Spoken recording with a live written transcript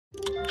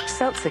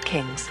Seltzer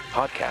Kings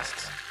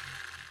podcasts.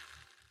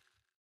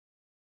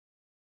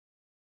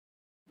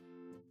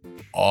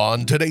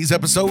 On today's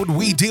episode,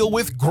 we deal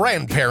with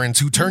grandparents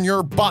who turn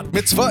your bat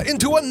mitzvah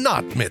into a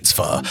not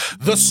mitzvah,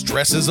 the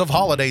stresses of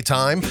holiday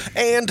time,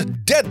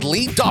 and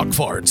deadly dog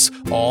farts.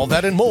 All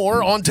that and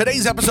more on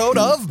today's episode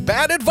of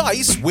Bad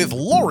Advice with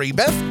Lori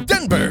Beth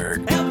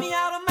Denberg. Help me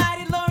out,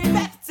 almighty Lori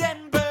Beth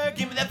Denberg.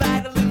 Give me the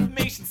vital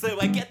information so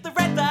I get the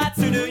red thoughts.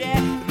 So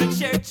yeah, the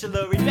church of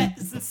Lori Beth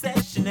is in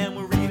session, and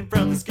we're reading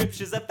from the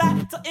scriptures of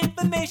vital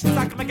information.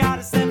 Talking my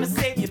goddess and my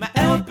savior, my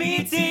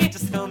LBT.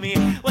 Just tell me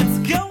what's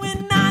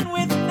going on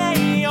with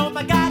me. Oh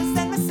my goddess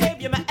and my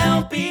savior, my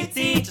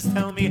LBT. Just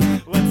tell me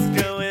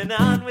what's going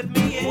on with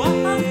me. The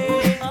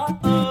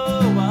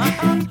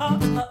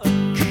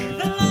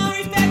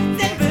Lori Beth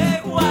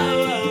Denberg.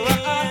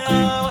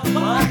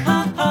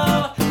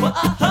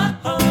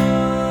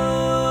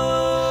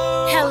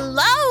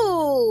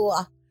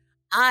 Hello,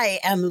 I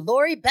am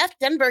Lori Beth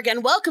Denberg,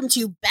 and welcome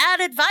to Bad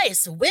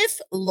Advice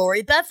with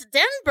Lori Beth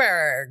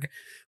Denberg.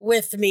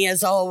 With me,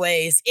 as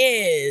always,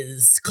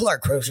 is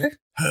Clark Crozier.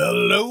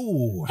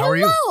 Hello. How are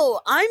you? Hello,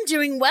 I'm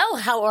doing well.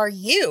 How are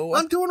you?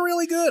 I'm doing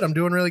really good.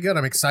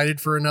 I'm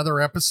excited for another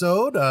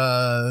episode.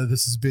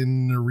 This has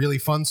been really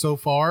fun so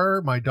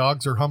far. My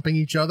dogs are humping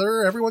each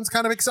other. Everyone's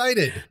kind of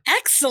excited.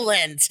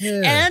 Excellent.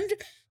 Yeah. And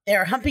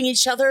they're humping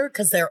each other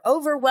because they're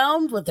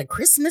overwhelmed with the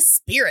Christmas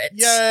spirit.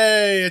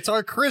 Yay! It's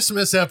our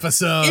Christmas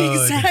episode.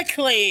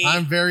 Exactly.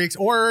 I'm very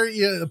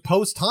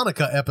post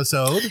Hanukkah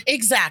episode.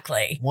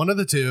 Exactly. One of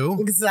the two.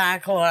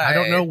 Exactly. I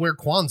don't know where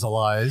Kwanzaa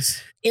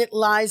lies. It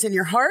lies in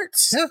your heart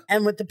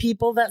and with the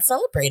people that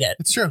celebrate it.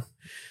 It's true.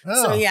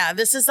 So yeah,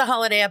 this is the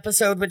holiday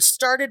episode, which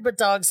started with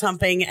dogs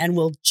humping and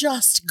will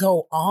just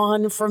go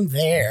on from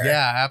there.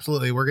 Yeah,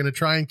 absolutely. We're going to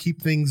try and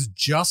keep things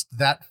just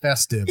that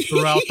festive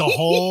throughout the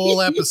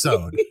whole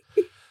episode.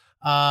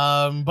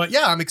 But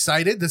yeah, I'm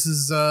excited. This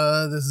is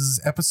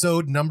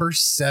episode number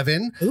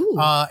 7.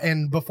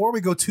 And before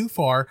we go too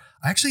far,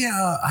 actually,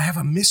 I have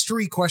a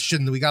mystery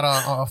question that we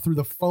got through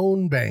the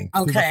phone bank,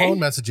 through the phone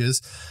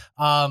messages.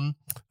 I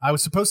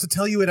was supposed to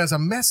tell you it as a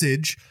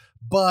message,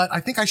 but I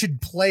think I should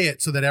play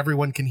it so that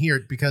everyone can hear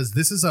it, because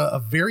this is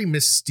a very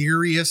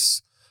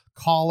mysterious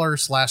caller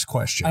 /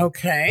 question.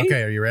 Okay.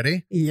 Okay. Are you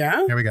ready?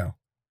 Yeah. Here we go.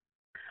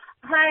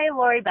 Hi,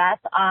 Lori Beth.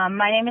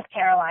 My name is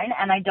Caroline,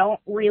 and I don't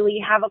really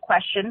have a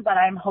question, but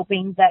I'm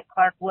hoping that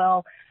Clark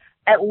will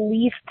at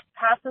least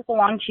pass this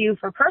along to you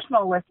for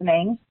personal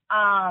listening.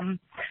 I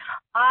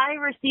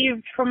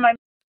received from my...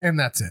 And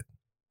that's it.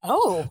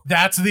 Oh.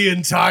 That's the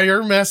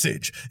entire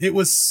message. It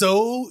was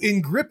so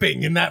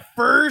engripping in that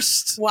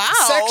first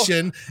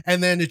section,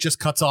 and then it just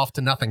cuts off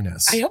to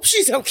nothingness. I hope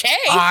she's okay.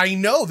 I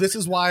know. This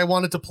is why I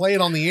wanted to play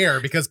it on the air,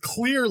 because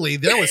clearly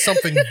there was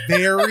something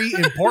very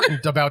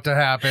important about to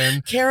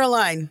happen.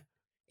 Caroline,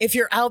 if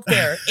you're out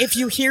there, if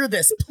you hear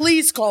this,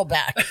 please call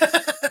back.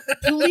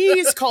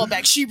 Please call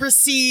back. She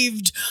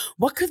received,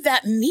 what could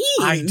that mean?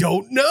 I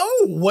don't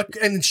know.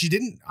 And she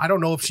didn't, I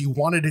don't know if she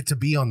wanted it to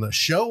be on the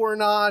show or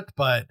not,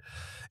 but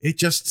it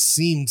just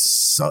seemed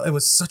it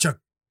was such a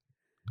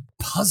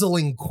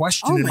puzzling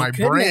question in my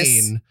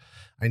brain.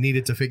 I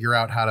needed to figure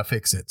out how to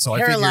fix it. So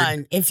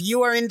Caroline, if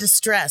you are in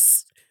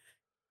distress,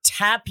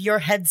 tap your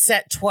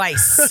headset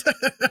twice.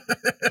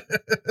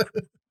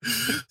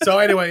 So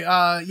anyway,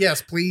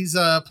 yes, please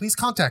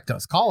contact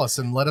us, call us,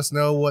 and let us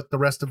know what the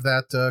rest of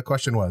that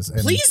question was.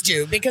 And please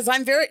do, because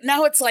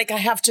now it's like I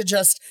have to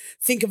just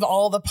think of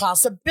all the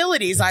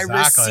possibilities. Exactly. I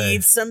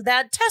received some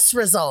bad test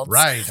results.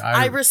 Right.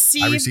 I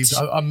received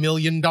a $1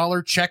 million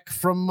check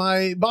from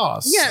my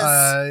boss. Yes.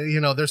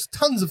 There's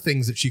tons of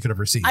things that she could have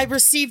received. I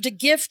received a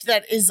gift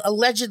that is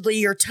allegedly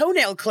your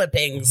toenail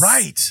clippings.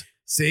 Right.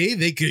 See,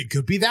 they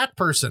could be that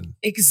person.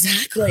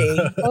 Exactly.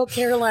 Oh,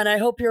 Caroline, I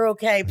hope you're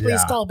okay.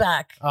 Please call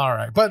back. All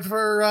right. But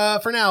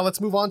for now, let's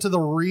move on to the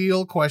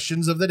real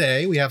questions of the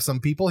day. We have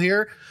some people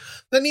here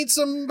that need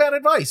some bad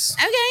advice.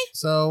 Okay.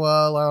 So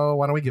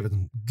why don't we give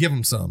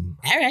them some?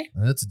 All right.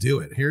 Let's do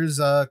it. Here's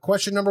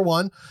question number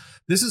 1.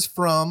 This is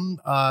from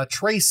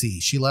Tracy.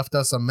 She left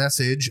us a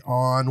message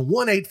on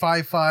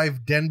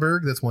 1-855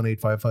 Denberg. That's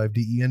 1-855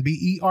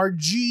 DENBERG.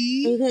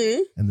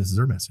 Mm-hmm. And this is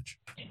her message.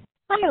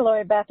 Hi,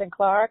 Lori Beth and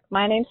Clark.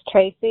 My name's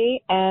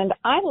Tracy, and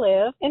I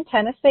live in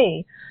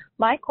Tennessee.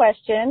 My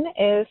question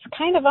is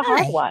kind of a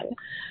hard one.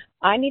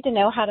 I need to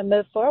know how to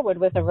move forward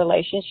with a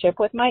relationship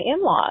with my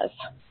in-laws.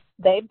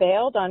 They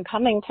bailed on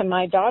coming to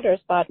my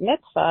daughter's bat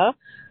mitzvah,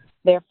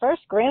 their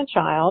first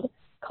grandchild,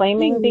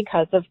 claiming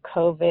because of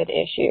COVID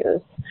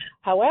issues.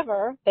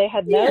 However, they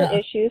had no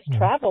issues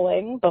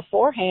traveling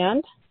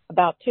beforehand,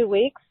 about 2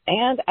 weeks,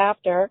 and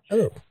after,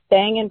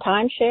 staying in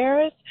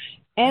timeshares,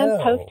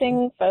 and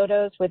posting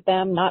photos with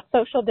them, not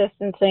social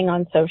distancing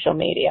on social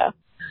media.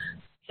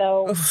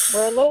 So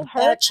we're a little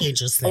hurt, that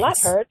changes things. A lot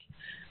hurt.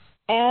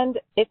 And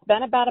it's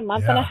been about a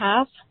month and a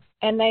half,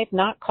 and they've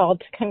not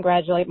called to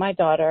congratulate my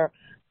daughter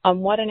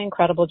on what an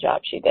incredible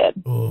job she did.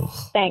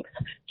 Thanks.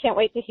 Can't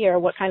wait to hear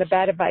what kind of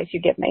bad advice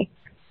you give me.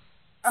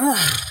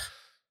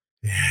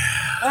 Yeah.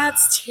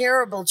 That's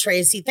terrible,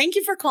 Tracy. Thank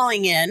you for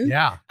calling in.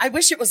 Yeah. I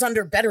wish it was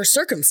under better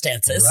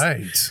circumstances.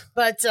 Right.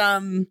 But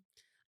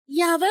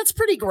yeah, that's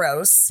pretty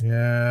gross.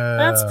 Yeah.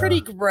 That's pretty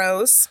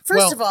gross.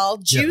 First of all,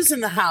 Jews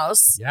in the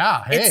house.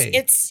 Yeah. Hey.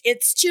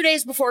 It's 2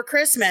 days before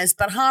Christmas,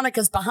 but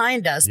Hanukkah's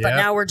behind us. But Yep.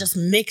 now we're just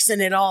mixing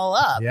it all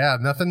up. Yeah.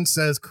 Nothing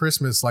says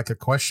Christmas like a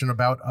question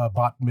about a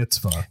bat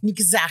mitzvah.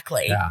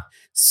 Exactly. Yeah.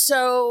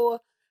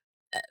 So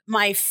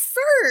my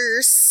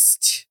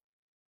first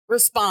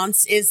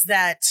response is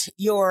that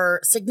your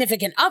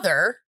significant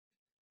other,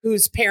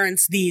 whose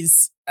parents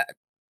these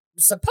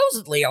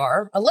supposedly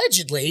are,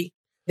 allegedly,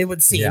 it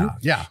would seem,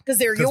 Yeah. because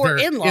they're your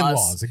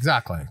in-laws,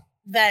 exactly.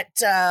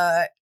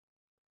 that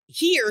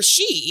he or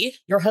she,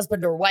 your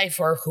husband or wife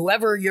or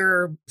whoever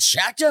you're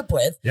shacked up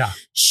with,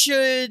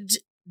 should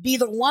be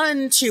the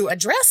one to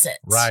address it.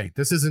 Right.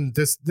 This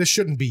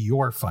shouldn't be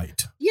your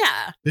fight.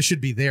 Yeah. This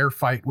should be their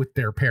fight with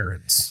their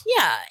parents.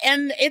 Yeah.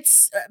 And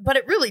but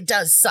it really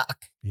does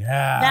suck.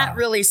 Yeah. That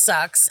really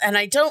sucks. And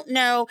I don't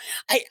know.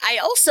 I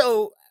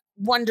also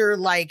wonder,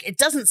 like, it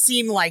doesn't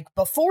seem like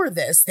before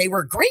this they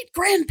were great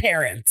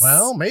grandparents.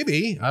 Well,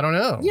 maybe. I don't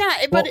know. Yeah.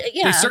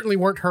 They certainly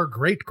weren't her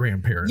great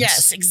grandparents.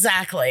 Yes,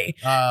 exactly.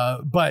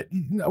 But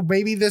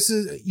maybe this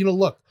is,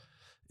 look,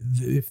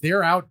 if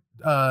they're out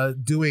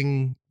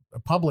doing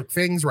public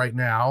things right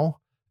now,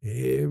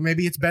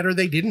 maybe it's better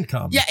they didn't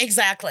come. Yeah,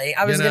 exactly.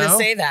 I was going to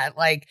say that.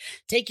 Like,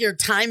 take your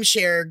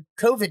timeshare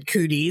COVID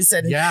cooties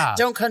and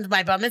don't come to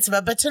my bat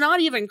mitzvah. But to not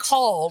even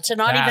call, to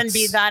not even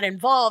be that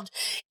involved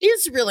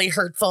is really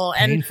hurtful.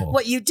 Painful. And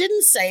what you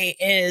didn't say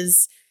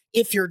is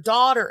if your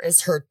daughter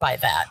is hurt by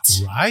that.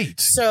 Right.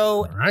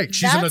 So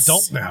she's an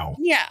adult now.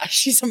 Yeah,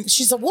 she's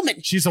a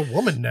woman. She's a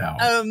woman now.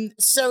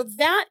 So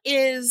that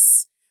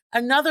is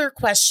another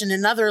question,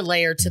 another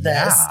layer to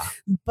this.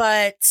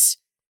 But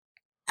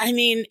I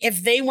mean,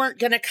 if they weren't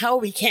going to come,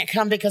 we can't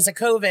come because of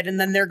COVID, and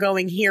then they're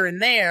going here and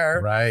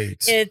there.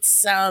 Right.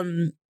 It's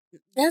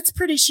that's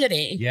pretty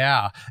shitty.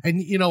 Yeah.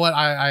 And you know what?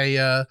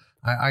 I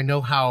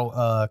know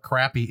how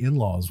crappy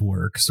in-laws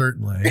work,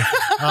 certainly.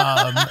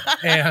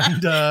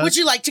 And would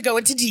you like to go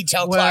into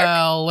detail, Clark?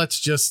 Well, let's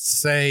just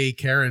say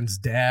Karen's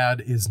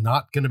dad is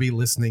not going to be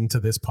listening to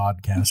this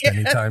podcast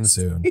anytime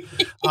soon.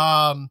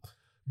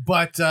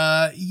 But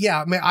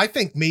I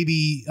think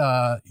maybe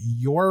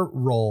your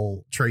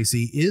role,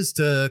 Tracy, is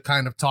to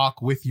kind of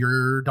talk with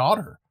your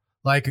daughter.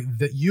 Like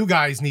that you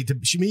guys need to,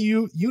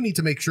 you need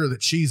to make sure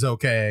that she's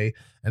okay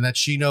and that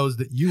she knows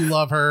that you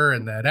love her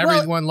and that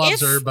everyone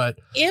loves her. But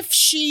if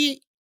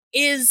she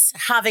is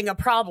having a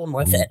problem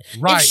with it,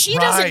 right, if she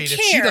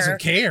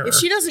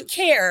doesn't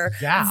care,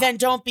 then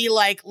don't be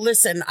like,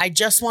 listen, I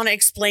just want to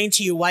explain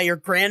to you why your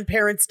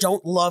grandparents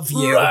don't love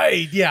you.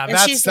 Right. Yeah. And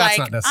that's like,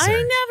 not necessary. I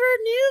never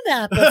knew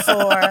that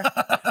before.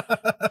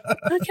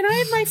 Can I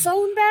have my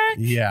phone back?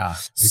 Yeah.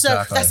 Exactly.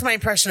 So that's my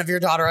impression of your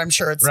daughter. I'm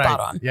sure it's spot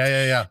on.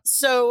 Yeah.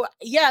 So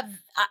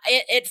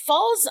it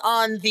falls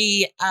on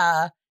the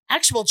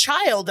actual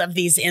child of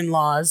these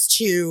in-laws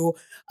to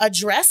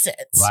address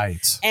it.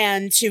 Right.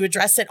 And to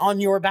address it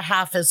on your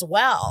behalf as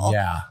well.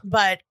 Yeah.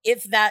 But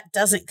if that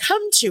doesn't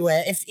come to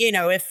it,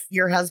 if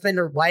your husband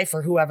or wife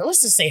or whoever,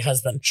 let's just say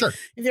husband. Sure.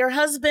 If your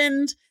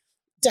husband,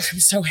 I'm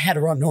so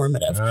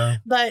heteronormative,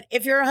 but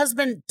if your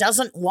husband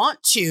doesn't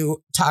want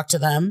to talk to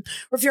them,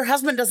 or if your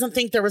husband doesn't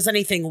think there was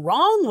anything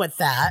wrong with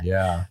that,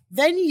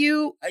 then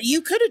you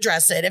could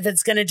address it if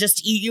it's going to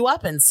just eat you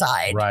up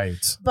inside.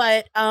 Right.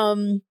 But,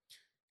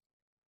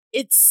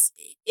 it's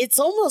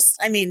almost,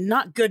 I mean,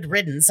 not good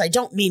riddance. I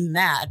don't mean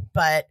that,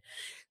 but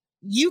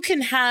you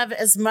can have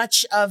as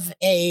much of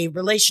a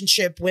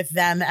relationship with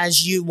them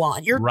as you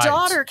want. Your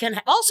daughter can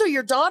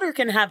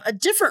have a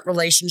different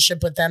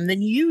relationship with them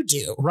than you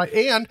do. Right.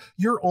 And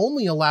you're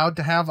only allowed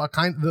to have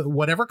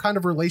whatever kind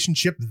of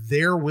relationship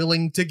they're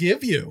willing to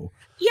give you.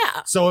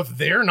 Yeah. So if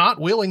they're not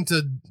willing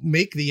to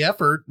make the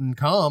effort and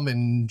come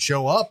and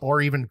show up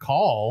or even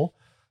call,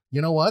 you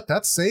know what?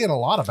 That's saying a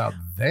lot about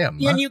them.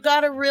 And you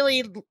got to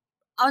really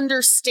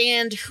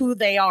understand who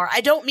they are.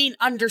 I don't mean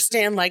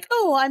understand like,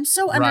 oh, I'm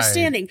so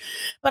understanding,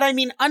 but I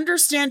mean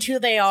understand who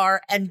they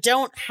are and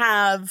don't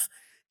have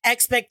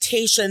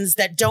expectations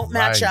that don't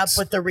match up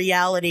with the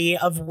reality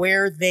of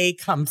where they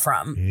come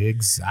from.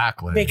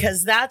 Exactly.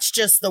 Because that's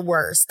just the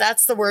worst.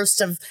 That's the worst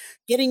of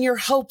getting your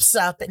hopes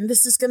up and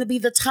this is going to be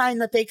the time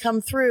that they come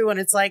through and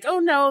it's like, oh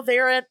no,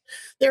 they're at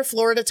their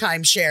Florida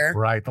timeshare.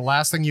 Right. The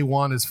last thing you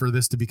want is for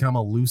this to become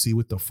a Lucy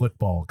with the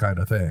football kind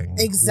of thing.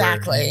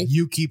 Exactly.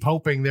 You keep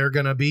hoping they're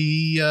going to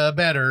be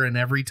better and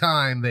every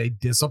time they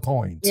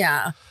disappoint.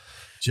 Yeah.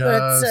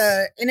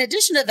 But in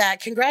addition to that,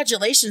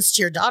 congratulations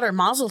to your daughter,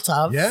 Mazel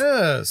Tov.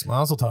 Yes,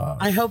 Mazel Tov.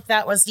 I hope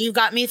you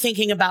got me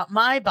thinking about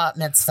my bat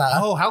mitzvah.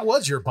 Oh, how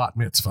was your bat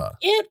mitzvah?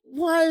 It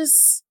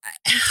was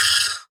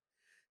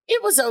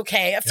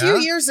okay. A few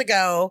years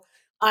ago,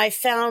 I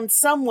found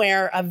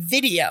somewhere a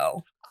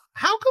video.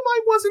 How come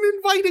I wasn't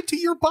invited to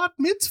your bat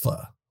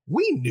mitzvah?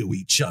 We knew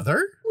each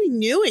other. we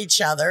knew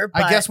each other.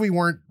 But I guess we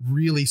weren't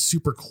really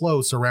super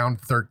close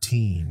around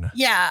 13.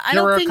 Yeah,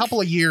 There were a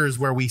couple of years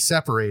where we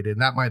separated,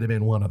 and that might have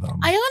been one of them.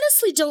 I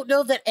honestly don't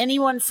know that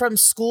anyone from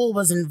school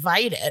was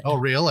invited. Oh,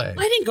 really? I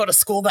didn't go to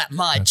school that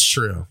much. That's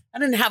true. I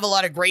didn't have a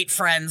lot of great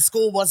friends.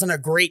 School wasn't a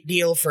great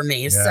deal for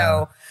me. Yeah.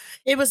 So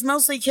it was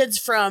mostly kids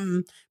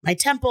from my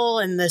temple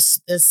and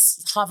this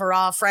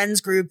Havara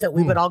friends group that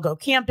we would all go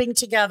camping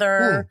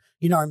together,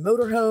 our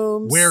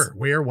motorhomes.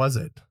 Where was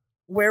it?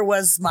 Where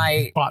was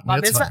my bat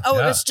mitzvah? Oh,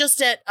 it was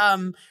just at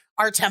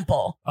our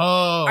temple.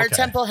 Oh, okay. Our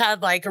temple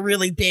had like a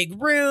really big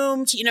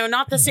room,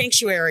 not the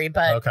sanctuary,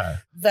 but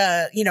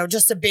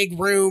just a big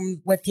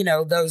room with,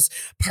 those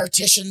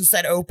partitions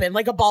that open,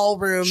 like a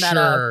ballroom at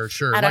a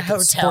like hotel.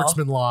 A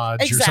Sportsman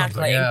Lodge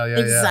Exactly. or something. Yeah.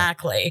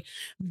 Exactly.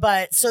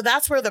 But so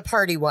that's where the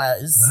party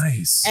was.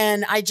 Nice.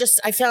 And I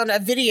found a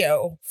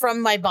video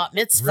from my bat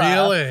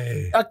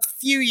mitzvah a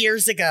few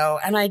years ago.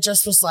 And I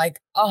just was like,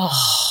 oh,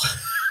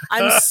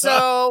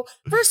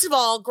 first of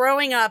all,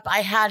 growing up,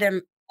 I had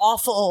an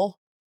awful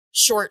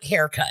short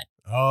haircut.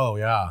 Oh,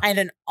 yeah. I had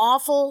an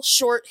awful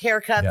short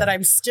haircut that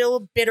I'm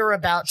still bitter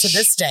about to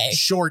this day.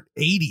 Short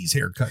 80s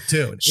haircut,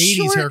 too. And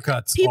 80s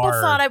haircuts People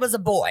thought I was a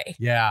boy.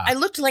 Yeah. I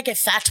looked like a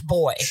fat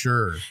boy.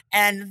 Sure.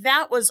 And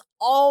that was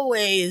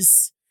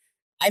always,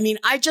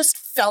 I just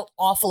felt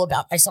awful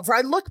about myself. Or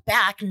I look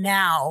back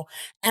now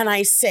and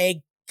I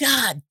say,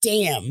 God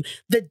damn,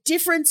 the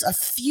difference a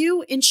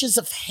few inches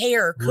of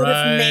hair could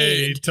have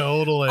made.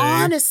 Totally.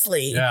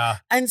 Honestly. Yeah.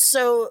 And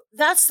so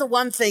that's the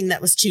one thing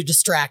that was too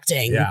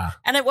distracting. Yeah.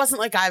 And it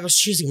wasn't like I was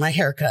choosing my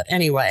haircut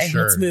anyway.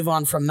 Sure. Let's move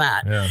on from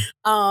that. Yeah.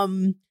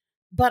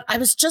 But I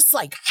was just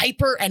like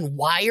hyper and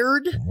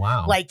wired.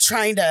 Wow. Like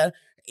trying to,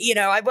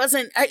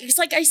 it's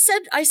like I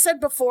said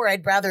before,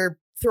 I'd rather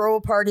throw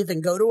a party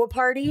than go to a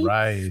party.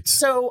 Right.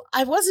 So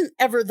I wasn't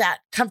ever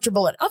that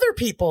comfortable at other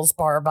people's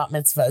bar bat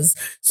mitzvahs.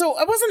 So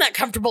I wasn't that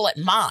comfortable at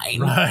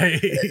mine. Right.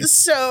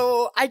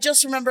 So I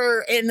just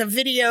remember in the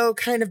video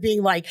kind of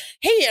being like,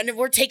 hey, and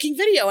we're taking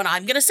video and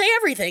I'm going to say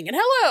everything and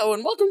hello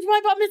and welcome to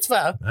my bat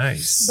mitzvah.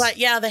 Nice. But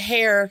yeah, the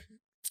hair,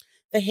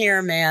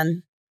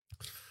 man.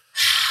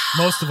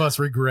 Most of us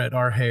regret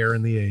our hair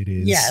in the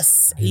 80s.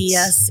 Yes.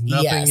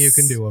 Nothing you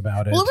can do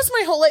about it. Well, it was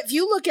my whole life. If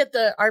you look at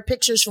our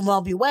pictures from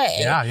Wellbe Way.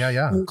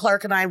 Yeah. When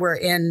Clark and I were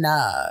in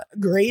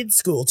grade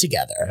school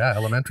together. Yeah,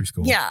 elementary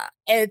school. Yeah.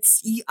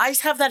 I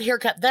have that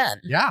haircut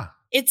then. Yeah.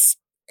 It's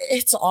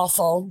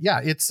awful.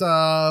 Yeah. It's,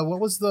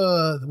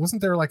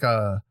 wasn't there like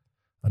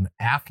an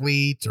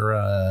athlete or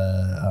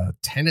a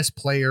tennis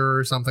player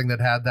or something that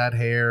had that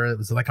hair? It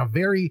was like a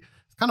very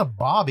kind of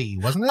bobby,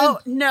 wasn't it? Oh,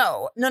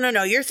 no.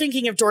 You're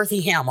thinking of Dorothy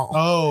Hamill.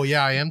 Oh,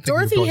 yeah, I am thinking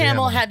Dorothy of Dorothy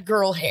Hamill had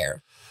girl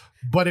hair.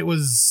 But it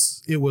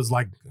was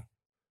like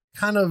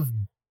kind of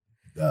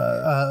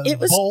it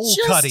was bowl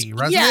cutty,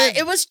 wasn't it?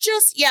 It was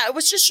just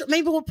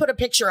maybe we'll put a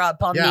picture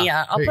up on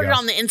I'll put it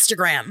on the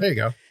Instagram. There you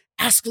go.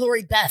 Ask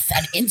Lori Beth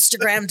at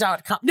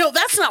Instagram.com. No,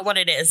 that's not what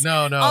it is.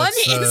 No. On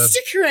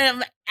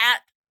Instagram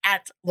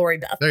at Lori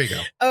Beth. There you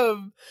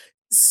go.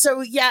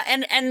 So yeah,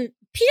 and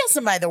P.S.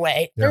 and by the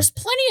way, there's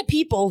plenty of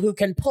people who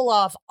can pull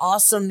off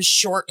awesome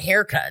short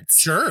haircuts.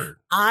 Sure.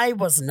 I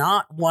was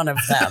not one of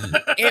them.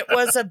 It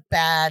was a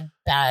bad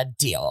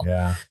deal.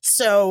 Yeah.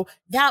 So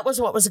that was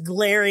what was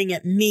glaring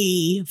at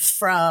me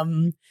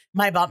from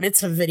my bat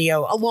mitzvah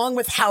video, along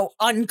with how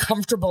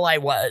uncomfortable I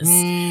was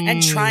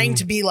and trying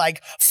to be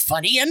like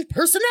funny and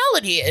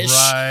personality-ish.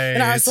 Right.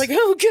 And I was like,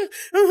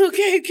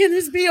 okay, can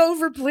this be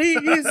over,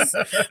 please?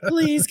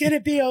 Please, can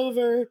it be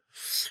over?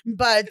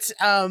 But,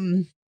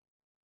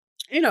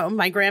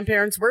 my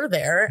grandparents were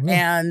there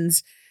and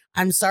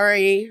I'm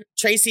sorry,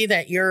 Tracy,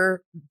 that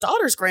your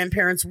daughter's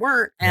grandparents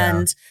weren't.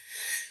 And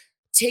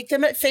take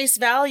them at face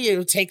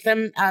value. Take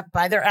them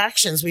by their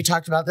actions. We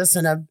talked about this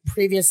in a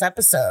previous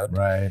episode.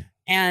 Right.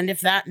 And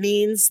if that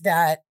means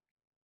that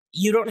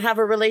you don't have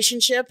a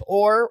relationship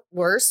or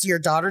worse, your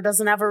daughter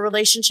doesn't have a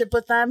relationship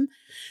with them,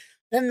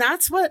 then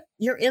that's what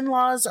your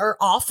in-laws are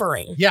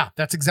offering. Yeah,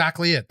 that's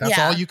exactly it. That's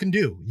all you can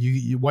do.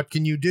 You what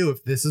can you do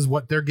if this is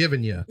what they're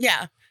giving you?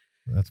 Yeah.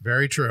 That's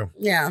very true.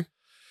 Yeah.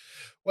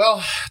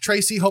 Well,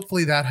 Tracy,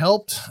 hopefully that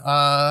helped.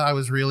 I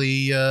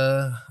really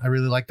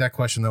liked that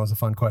question. That was a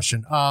fun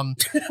question.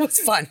 It was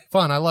fun.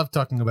 Fun. I love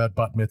talking about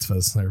bat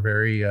mitzvahs. They're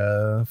very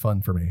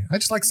fun for me. I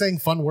just like saying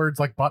fun words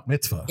like bat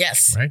mitzvah.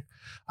 Yes. Right.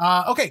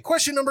 Okay.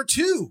 Question number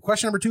 2.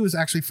 Question number 2 is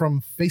actually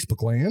from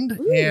Facebook land.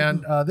 Ooh.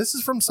 And this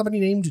is from somebody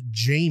named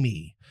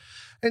Jamie.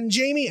 And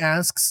Jamie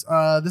asks,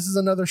 this is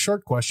another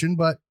short question,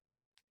 but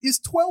is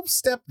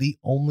 12-step the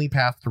only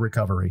path to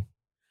recovery?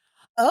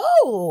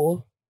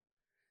 Oh,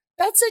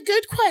 that's a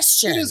good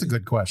question. It is a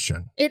good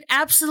question. It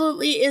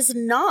absolutely is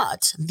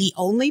not the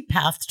only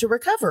path to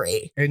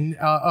recovery. And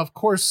of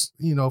course,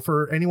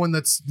 for anyone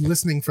that's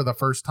listening for the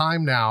first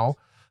time now,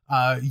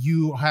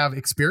 you have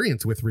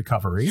experience with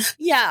recovery.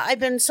 Yeah, I've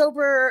been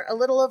sober a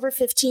little over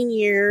 15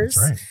 years.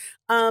 That's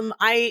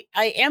right.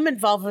 I am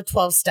involved with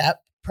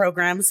 12-step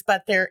programs,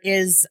 but there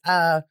is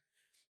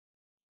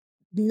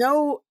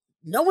no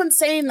no one's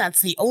saying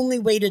that's the only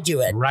way to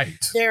do it.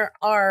 Right. There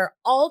are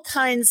all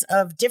kinds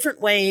of different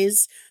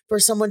ways for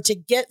someone to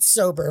get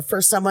sober,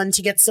 for someone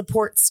to get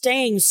support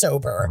staying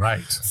sober.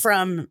 Right.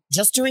 From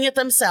just doing it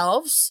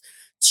themselves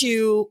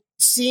to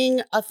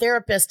seeing a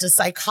therapist, a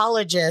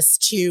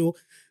psychologist, to,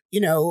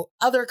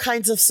 other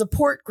kinds of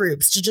support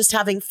groups, to just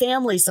having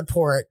family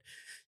support,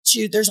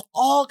 to there's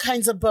all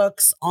kinds of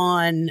books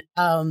on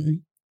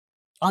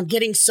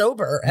getting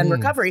sober and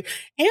recovery.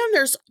 And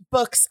there's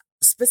books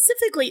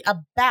specifically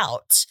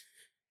about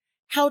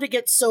how to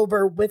get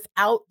sober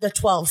without the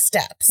 12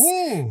 steps.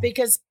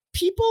 Because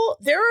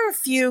there are a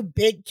few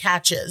big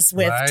catches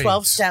with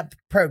 12-step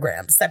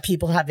programs that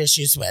people have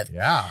issues with.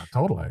 Yeah,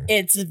 totally.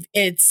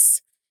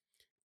 It's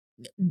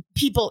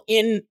people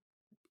in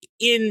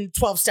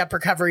 12-step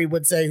recovery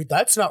would say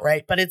that's not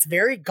right, but it's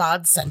very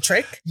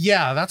God-centric.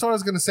 Yeah, that's what I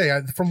was going to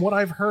say. From what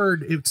I've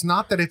heard, it's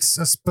not that it's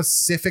a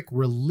specific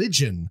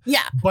religion.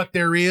 Yeah. But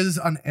there is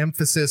an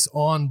emphasis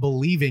on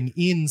believing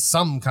in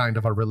some kind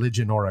of a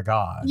religion or a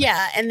God.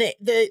 Yeah, and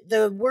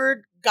the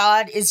word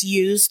God is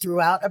used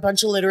throughout a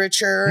bunch of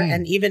literature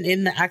and even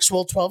in the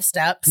actual 12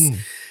 steps.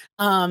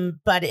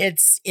 But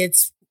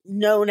it's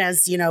known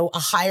as, a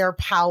higher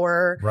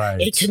power. Right.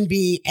 It can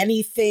be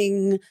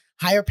anything,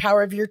 higher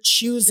power of your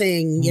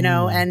choosing,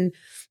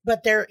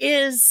 but there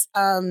is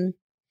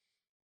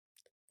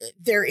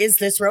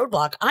this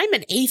roadblock. I'm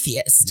an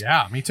atheist.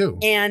 Yeah, me too.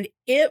 And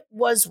it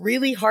was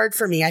really hard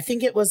for me. I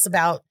think it was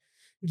about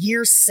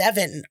year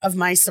 7 of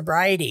my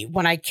sobriety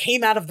when I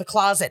came out of the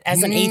closet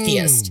as an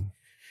atheist.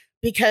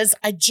 Because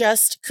I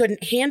just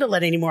couldn't handle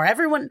it anymore.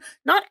 Everyone,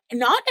 not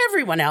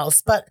everyone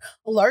else, but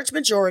a large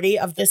majority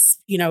of this,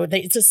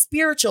 it's a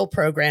spiritual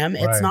program.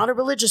 It's not a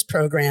religious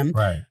program.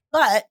 Right.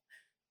 But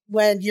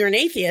when you're an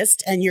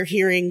atheist and you're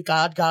hearing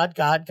God, God,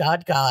 God,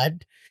 God,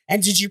 God,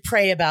 and did you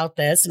pray about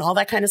this and all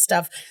that kind of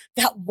stuff,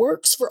 that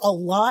works for a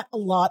lot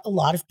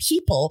of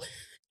people.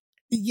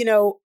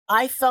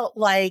 I felt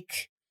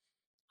like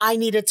I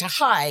needed to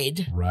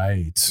hide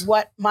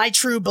what my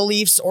true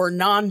beliefs or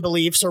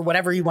non-beliefs or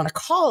whatever you want to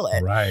call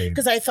it. Right.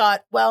 Because I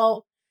thought,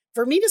 well,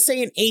 for me to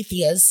say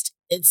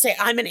say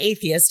I'm an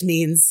atheist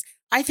means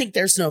I think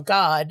there's no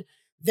God.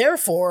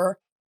 Therefore,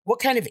 what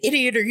kind of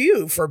idiot are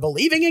you for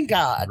believing in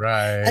God?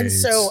 Right. And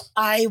so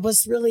I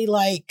was really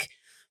like,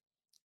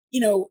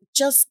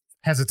 just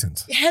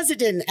hesitant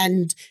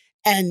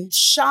and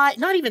shy,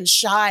 not even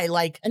shy,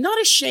 and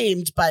not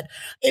ashamed, but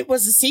it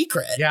was a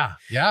secret. Yeah.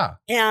 Yeah.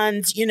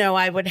 And,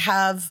 I would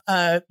have,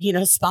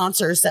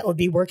 sponsors that would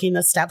be working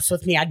the steps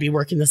with me. I'd be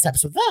working the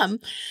steps with them.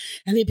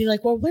 And they'd be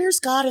like, well, where's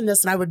God in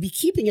this? And I would be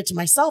keeping it to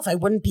myself. I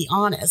wouldn't be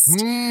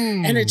honest.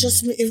 And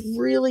it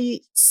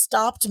really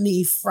stopped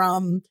me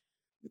from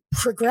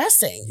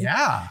progressing.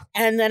 Yeah.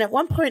 And then at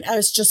one point I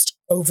was just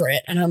over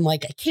it. And I'm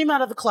like, I came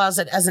out of the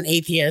closet as an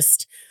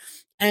atheist.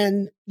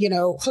 And,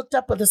 hooked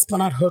up with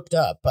not hooked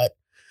up, but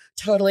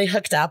totally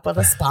hooked up with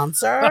a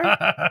sponsor,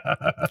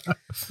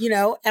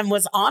 and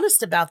was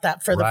honest about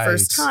that for the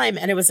first time.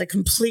 And it was a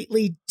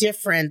completely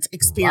different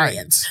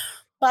experience.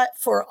 But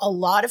for a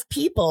lot of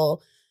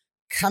people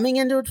coming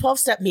into a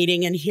 12-step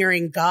meeting and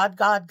hearing God,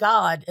 God,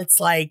 God, it's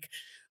like,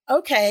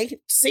 okay,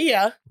 see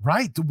ya.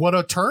 Right. What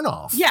a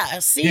turnoff. Yeah.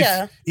 See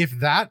ya.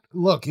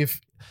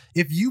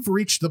 If you've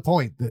reached the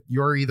point that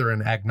you're either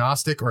an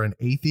agnostic or an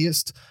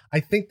atheist, I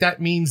think that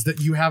means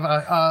that you have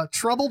a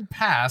troubled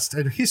past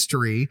and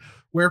history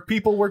where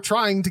people were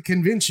trying to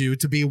convince you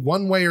to be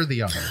one way or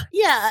the other.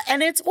 Yeah.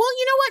 And it's, well,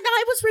 you know what?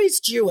 I was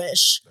raised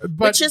Jewish,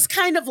 which is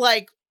kind of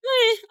like,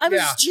 I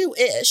was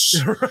Jewish.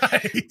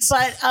 Right.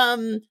 But,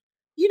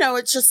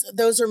 it's just,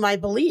 those are my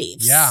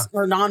beliefs. Yeah.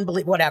 Or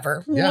non-belief,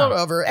 whatever. Yeah.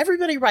 Whatever.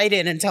 Everybody write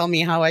in and tell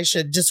me how I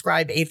should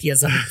describe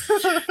atheism.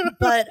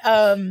 But,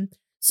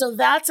 so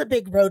that's a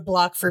big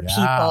roadblock for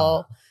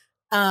people.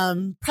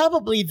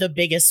 Probably the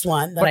biggest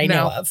one that I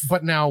know of.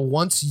 But now,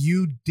 once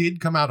you did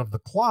come out of the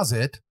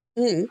closet,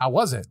 how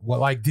was it?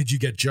 Well, did you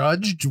get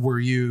judged? Were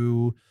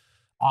you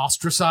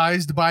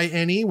ostracized by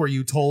any? Were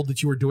you told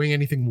that you were doing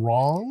anything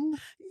wrong?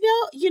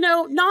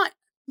 No,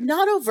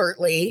 not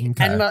overtly.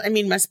 Okay.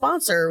 And my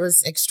sponsor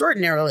was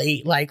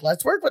extraordinarily like,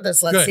 let's work with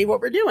this. Let's see what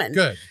we're doing.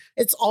 Good.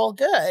 It's all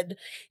good.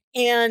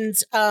 And,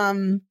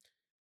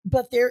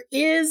 but there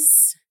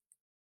is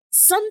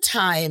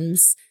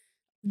sometimes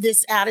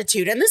this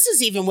attitude, and this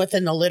is even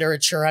within the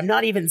literature. I'm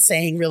not even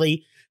saying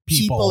really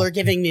people are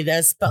giving me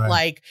this, but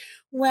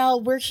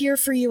well, we're here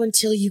for you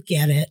until you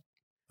get it.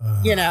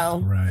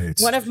 Right.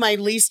 One of my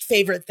least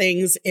favorite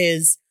things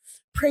is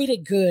pray to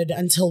good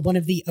until one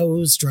of the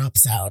O's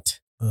drops out.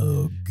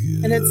 Oh,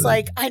 good. And it's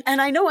like, I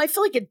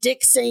feel like a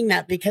dick saying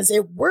that because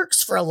it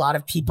works for a lot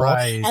of people.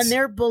 Right. And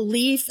their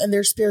belief and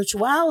their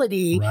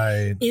spirituality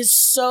is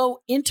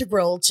so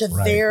integral to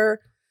their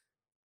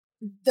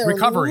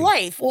recovery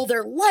life. Well,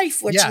 their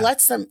life, which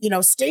lets them,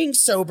 staying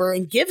sober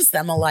and gives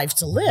them a life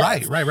to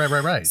live.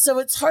 Right. So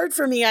it's hard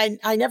for me.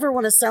 I never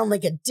want to sound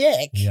like a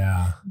dick.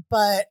 Yeah.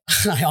 But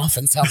I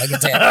often sound like a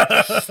dick.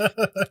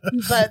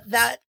 But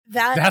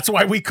that's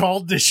why we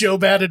called this show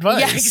Bad Advice.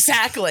 Yeah,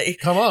 exactly.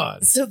 Come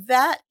on. So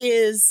that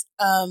is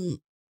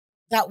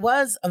that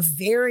was a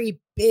very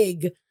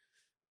big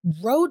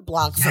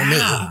roadblock for me.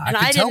 Yeah, And I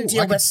I could tell- didn't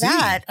deal I could with see.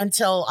 that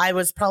until I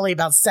was probably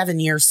about 7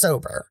 years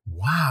sober.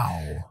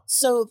 Wow.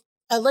 So,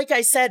 like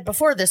I said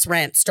before this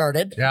rant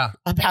started Yeah.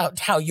 about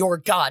how your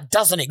God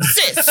doesn't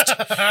exist,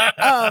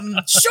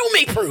 show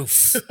me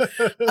proof.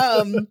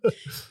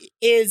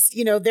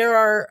 There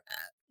are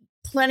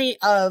plenty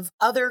of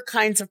other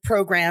kinds of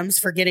programs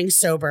for getting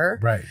sober.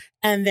 Right.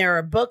 And there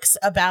are books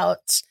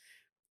about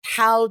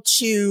how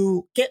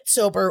to get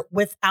sober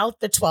without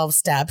the 12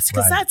 steps.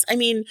 Because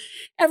Right.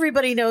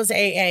 everybody knows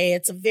AA.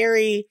 It's a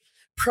very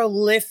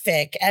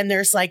prolific, and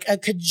there's like a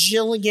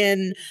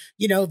cajillion,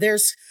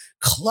 there's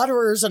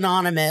Clutterers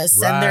Anonymous,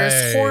 and there's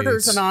Right.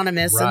 Hoarders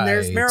Anonymous, and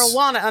there's Right.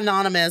 Marijuana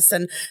Anonymous,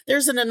 and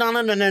there's an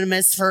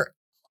Anonymous for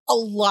a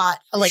lot,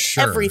 like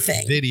Sure.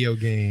 everything. Video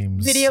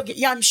games.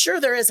 Yeah, I'm sure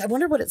there is. I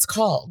wonder what it's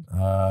called.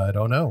 I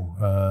don't know.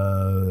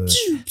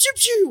 Pew, pew,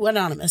 pew,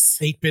 Anonymous.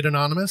 8-Bit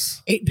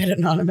Anonymous. 8-Bit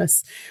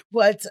Anonymous.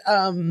 What,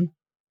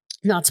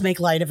 not to make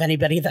light of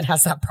anybody that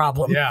has that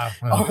problem. Yeah.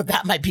 Oh,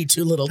 that might be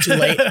too little too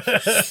late.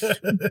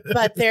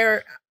 But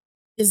there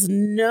is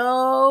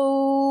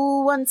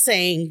no one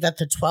saying that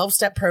the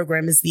 12-step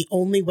program is the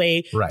only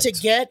way Right. to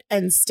get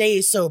and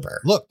stay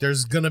sober. Look,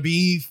 there's going to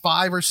be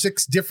 5 or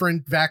 6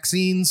 different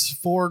vaccines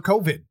for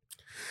COVID.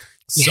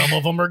 Some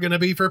of them are going to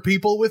be for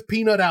people with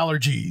peanut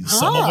allergies.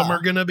 Some of them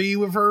are going to be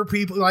for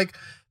people like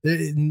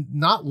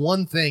not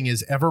one thing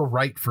is ever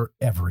right for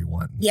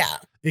everyone. Yeah.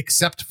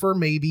 Except for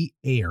maybe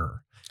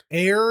air.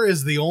 Air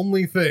is the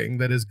only thing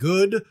that is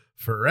good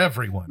for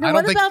everyone. Now, I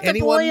what don't think about the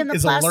anyone boy in the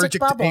is plastic allergic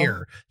bubble? to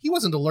air. He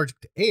wasn't allergic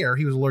to air.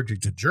 He was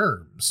allergic to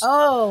germs.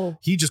 Oh,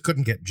 He just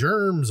couldn't get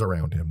germs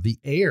around him. The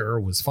air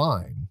was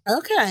fine.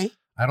 okay.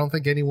 I don't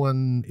think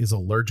anyone is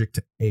allergic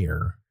to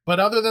air. But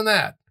other than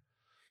that,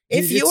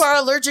 If you it's- are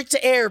allergic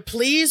to air,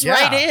 please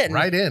write in.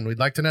 Write in. We'd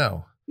like to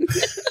know.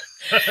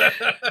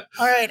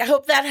 All right. I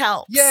hope that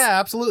helps. Yeah,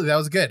 absolutely. That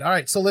was good. All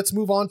right. So let's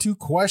move on to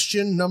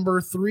question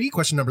number 3.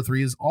 Question number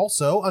 3 is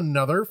also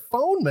another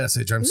phone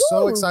message. I'm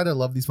so Ooh. excited. I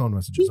love these phone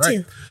messages. Me All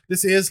right. too.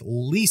 This is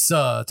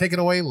Lisa. Take it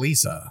away,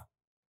 Lisa.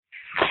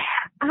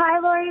 Hi,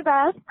 Lori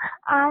Beth.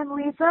 I'm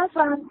Lisa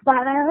from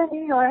Staten Island,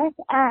 New York,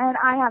 and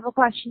I have a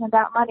question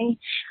about money.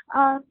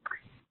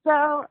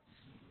 So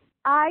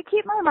I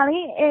keep my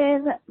money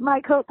in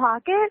my coat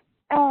pocket,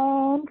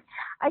 and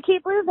I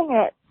keep losing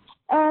it,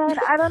 and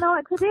I don't know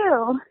what to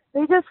do.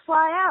 They just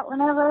fly out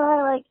whenever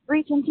I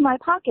reach into my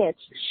pockets,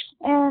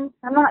 and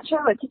I'm not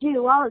sure what to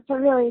do. Wallets are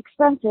really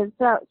expensive,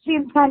 so it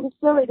seems kind of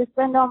silly to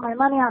spend all my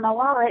money on a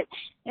wallet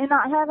and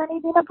not have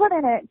anything to put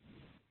in it.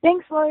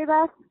 Thanks, Lori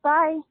Beth.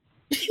 Bye.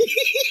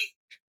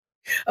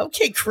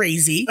 Okay,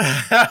 crazy.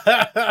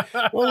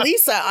 Well,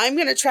 Lisa, I'm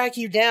going to track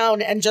you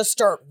down and just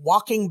start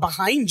walking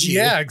behind you.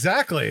 Yeah,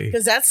 exactly.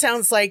 Because that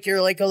sounds like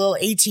you're like a little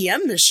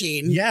ATM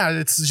machine. Yeah,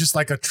 it's just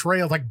like a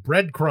trail, like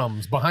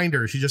breadcrumbs behind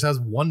her. She just has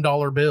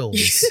 $1 bills.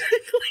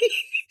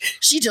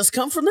 She just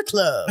come from the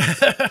club.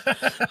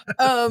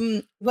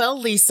 Well,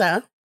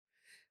 Lisa,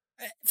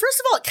 first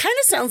of all, it kind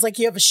of sounds like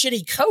you have a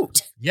shitty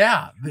coat.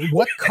 Yeah.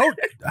 What coat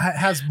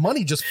has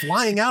money just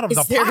flying out of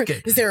the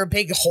pocket? Is there a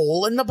big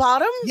hole in the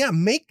bottom? Yeah,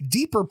 make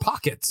deeper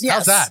pockets. Yes.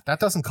 How's that? That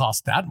doesn't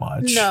cost that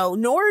much. No,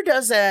 nor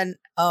does an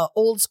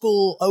old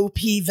school OP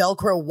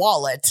Velcro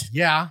wallet.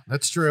 Yeah,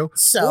 that's true.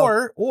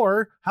 So-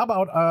 or how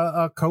about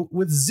a coat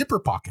with zipper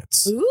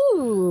pockets?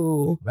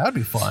 Ooh. That'd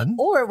be fun.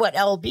 Or what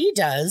LB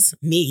does,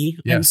 me,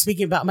 I'm Yes.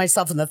 speaking about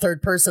myself in the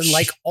third person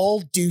like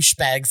all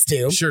douchebags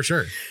do. Sure,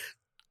 sure.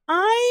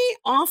 I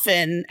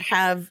often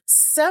have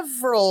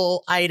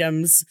several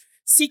items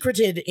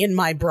secreted in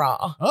my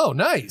bra. Oh,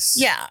 nice.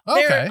 Yeah.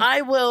 Okay.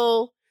 I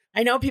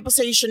know people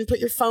say you shouldn't put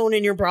your phone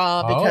in your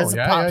bra because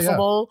yeah, of yeah, yeah.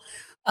 possible,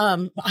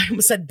 I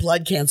almost said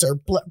blood cancer,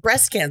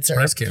 breast cancer.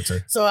 Breast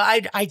cancer. So I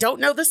don't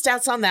know the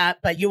stats on that,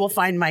 but you will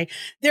find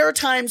there are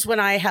times when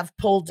I have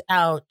pulled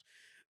out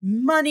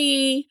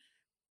money,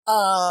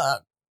 my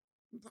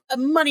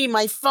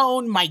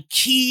phone, my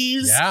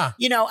keys, Yeah.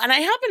 and I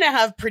happen to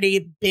have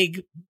pretty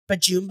big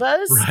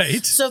bajumbas.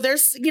 Right. So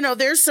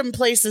there's some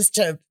places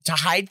to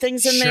hide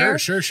things in there.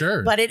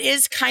 Sure. But it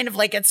is kind of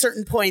like at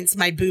certain points,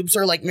 my boobs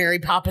are like Mary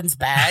Poppins'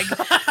 bag,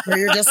 where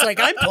you're just like,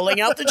 I'm pulling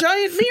out the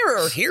giant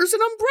mirror. Here's an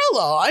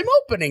umbrella. I'm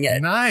opening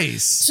it.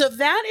 Nice. So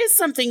that is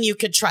something you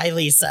could try,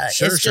 Lisa.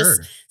 Sure, It's just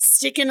sure.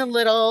 sticking a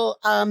little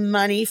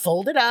money,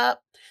 fold it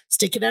up,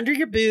 stick it under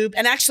your boob.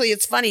 And actually,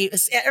 it's funny.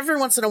 Every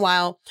once in a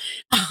while,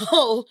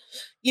 I'll,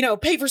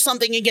 pay for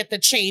something and get the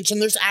change,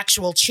 and there's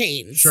actual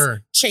change.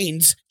 Sure.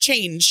 Change.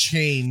 Change.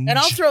 And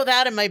I'll throw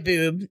that in my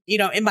boob,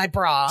 in my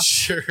bra.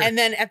 Sure. And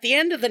then at the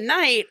end of the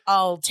night,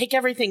 I'll take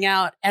everything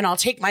out and I'll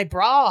take my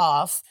bra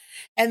off.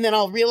 And then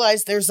I'll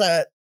realize there's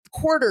a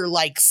quarter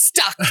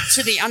stuck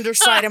to the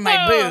underside of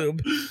my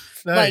boob.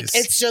 Nice.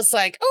 It's just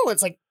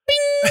it's like,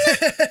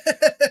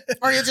 bing.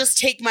 Or you'll just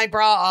take my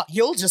bra off.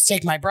 You'll just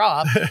take my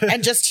bra off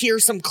and just hear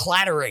some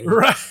clattering.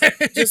 Right.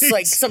 Just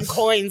like some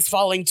coins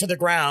falling to the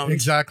ground.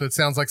 Exactly. It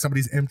sounds like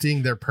somebody's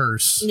emptying their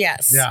purse.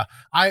 Yes. Yeah.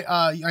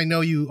 I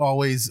know you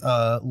always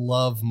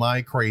love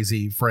my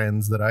crazy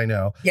friends that I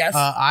know. Yes.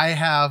 I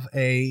have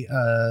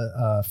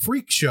a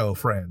freak show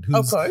friend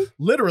who's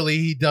literally,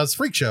 he does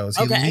freak shows.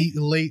 He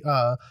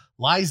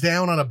lies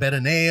down on a bed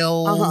of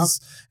nails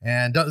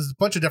and does a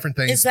bunch of different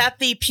things. Is that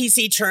the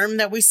PC term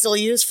that we still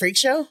use, freak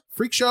show?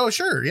 Freak show?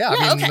 Sure. Yeah.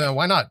 I mean,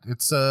 why not?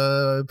 It's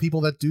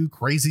people that do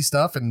crazy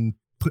stuff and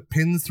put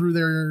pins through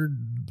their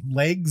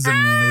legs,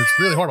 and it's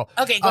really horrible.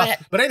 Okay, go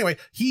ahead. But anyway,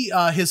 he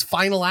his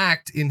final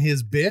act in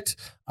his bit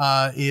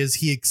is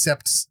he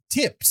accepts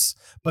tips,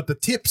 but the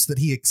tips that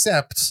he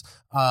accepts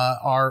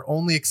are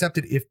only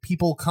accepted if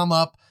people come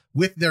up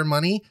with their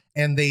money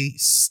and they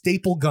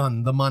staple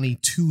gun the money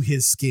to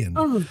his skin.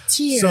 Oh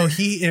dear. So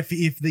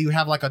if you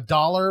have like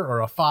 $1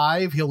 or a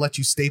 $5, he'll let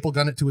you staple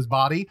gun it to his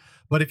body.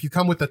 But if you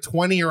come with a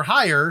 20 or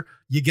higher,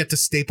 you get to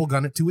staple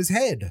gun it to his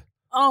head.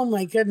 Oh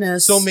my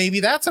goodness. So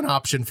maybe that's an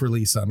option for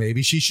Lisa.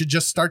 Maybe she should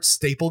just start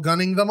staple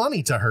gunning the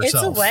money to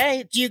herself. It's a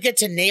way. Do you get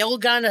to nail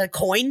gun a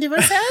coin to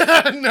his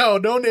head? No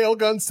nail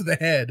guns to the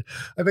head.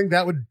 I think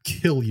that would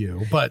kill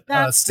you. But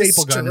That's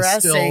staple gun is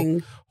still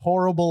distressing.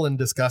 horrible and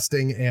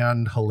disgusting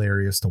and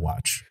hilarious to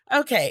watch.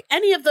 Okay,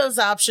 any of those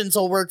options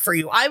will work for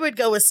you. I would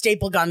go with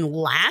staple gun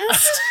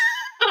last.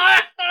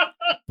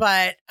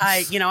 But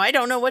I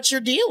don't know what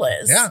your deal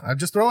is. Yeah, I'm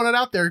just throwing it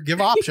out there.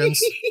 Give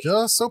options,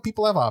 just so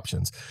people have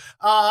options.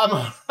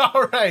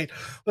 All right,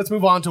 let's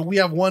move on to. We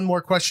have one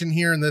more question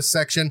here in this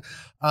section.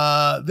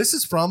 This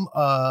is from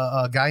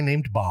a guy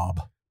named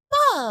Bob.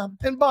 Bob.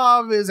 And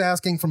Bob is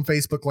asking from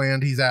Facebook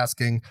land. He's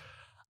asking,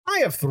 I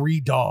have 3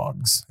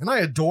 dogs, and I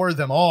adore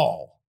them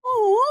all.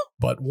 Oh.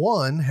 But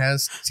one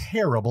has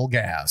terrible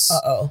gas.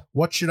 Uh-oh.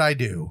 What should I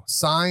do?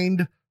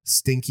 Signed,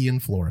 Stinky in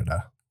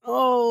Florida.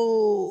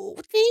 Oh,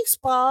 thanks,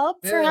 Bob,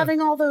 for Yeah.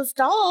 having all those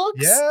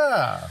dogs.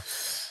 Yeah.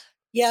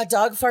 Yeah,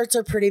 dog farts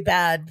are pretty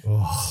bad.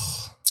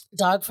 Ugh.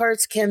 Dog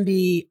farts can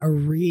be a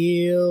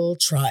real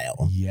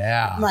trial.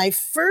 Yeah. My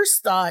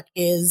first thought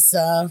is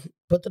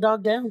put the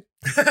dog down.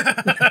 No,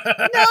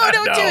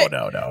 don't do it.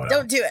 No.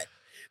 Don't do it.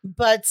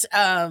 But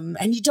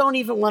and you don't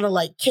even want to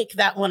like kick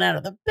that one out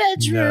of the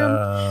bedroom.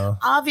 No.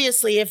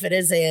 Obviously, if it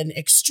is an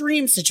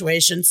extreme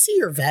situation, see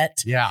your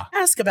vet. Yeah.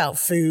 Ask about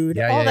food,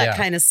 Yeah, all yeah, that yeah.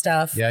 kind of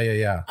stuff.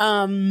 Yeah.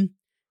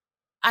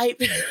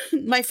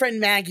 My friend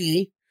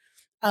Maggie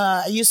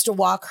used to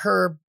walk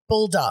her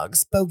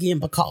bulldogs, Bogey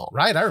and Bacall.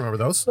 Right. I remember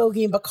those.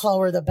 Bogey and Bacall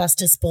were the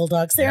bestest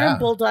bulldogs. They're Yeah. in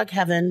bulldog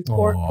heaven,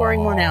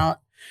 pouring one out.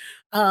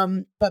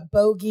 But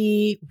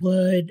Bogey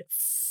would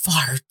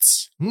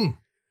fart.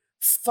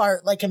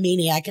 Fart like a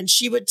maniac, and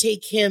she would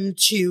take him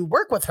to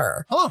work with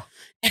her.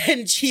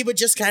 And she would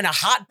just kind of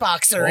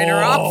hotbox her in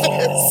her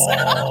office.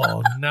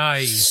 Oh,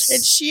 nice.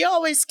 And she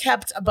always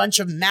kept a bunch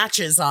of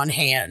matches on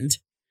hand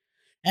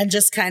and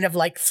just kind of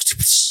like,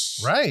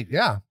 Right.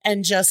 Yeah.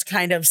 and just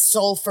kind of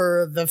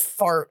sulfur the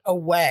fart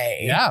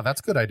away. Yeah. That's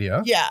a good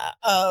idea. Yeah.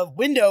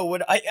 Window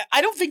would,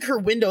 I don't think her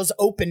windows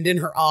opened in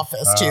her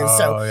office too.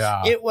 So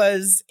yeah. it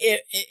was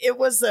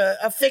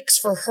a fix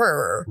for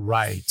her.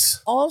 Right.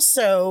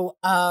 Also,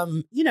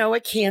 a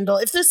candle.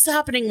 If this is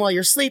happening while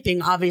you're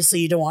sleeping, obviously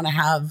you don't want to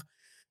have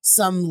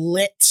some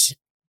lit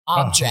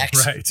object.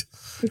 Oh, right.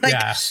 Like,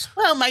 yeah.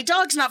 well, my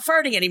dog's not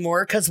farting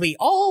anymore because we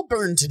all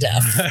burned to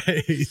death.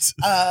 Right.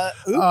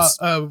 Oops.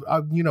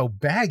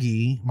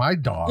 Baggy, my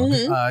dog,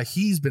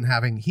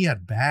 he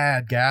had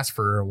bad gas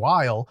for a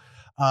while,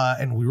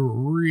 and we were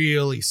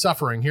really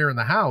suffering here in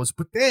the house.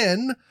 But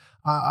then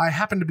I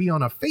happened to be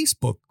on a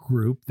Facebook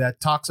group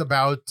that talks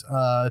about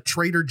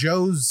Trader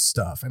Joe's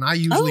stuff, and I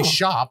usually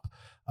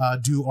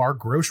do our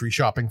grocery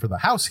shopping for the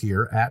house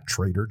here at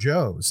Trader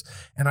Joe's.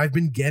 And I've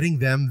been getting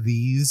them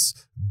these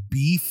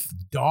beef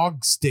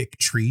dog stick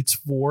treats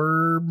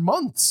for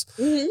months.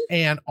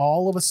 And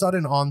all of a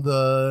sudden on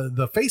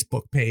the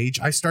Facebook page,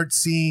 I start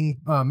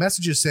seeing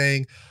messages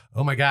saying,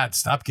 oh my God,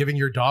 stop giving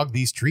your dog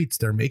these treats.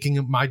 They're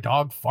making my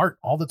dog fart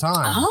all the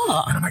time.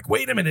 And I'm like,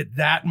 wait a minute,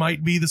 that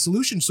might be the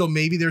solution. So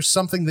maybe there's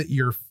something that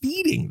you're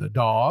feeding the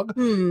dog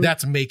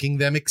that's making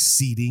them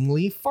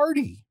exceedingly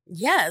farty.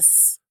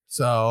 Yes.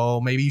 So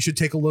maybe you should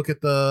take a look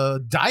at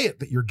the diet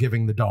that you're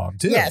giving the dog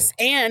too. Yes.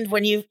 And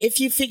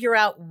if you figure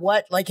out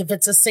if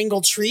it's a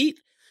single treat,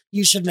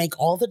 you should make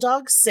all the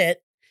dogs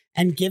sit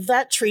and give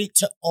that treat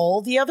to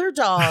all the other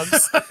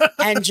dogs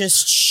and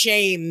just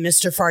shame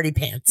Mr. Farty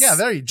Pants. Yeah,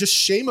 there you just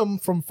shame him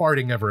from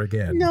farting ever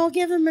again. No,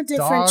 give him a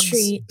different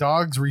treat.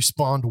 Dogs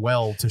respond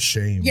well to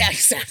shame. Yeah,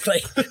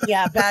 exactly.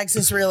 Yeah, Bags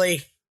is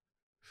really...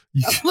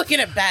 I'm looking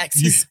at Bags.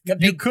 He's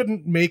you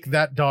couldn't make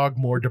that dog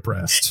more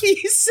depressed.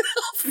 He's so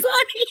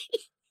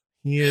funny.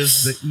 He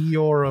is the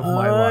Eeyore of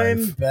my I'm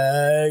life.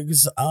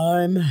 Bags.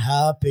 I'm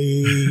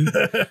happy.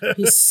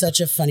 He's such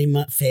a funny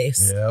mutt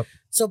face. Yep.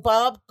 So,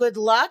 Bob, good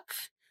luck.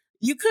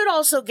 You could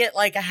also get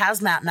like a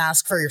hazmat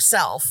mask for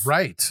yourself.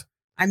 Right.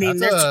 I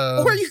mean,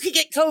 or you could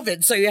get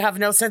COVID, so you have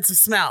no sense of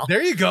smell.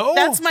 There you go.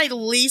 That's my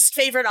least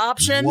favorite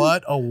option.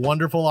 What a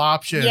wonderful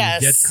option.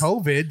 Yes. Get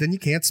COVID, then you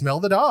can't smell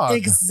the dog.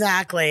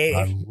 Exactly.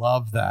 I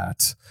love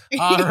that.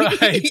 All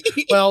right.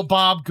 Well,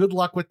 Bob, good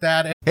luck with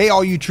that. Hey,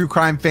 all you true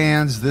crime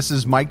fans, this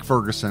is Mike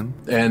Ferguson.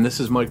 And this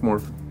is Mike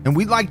Morphy. And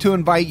we'd like to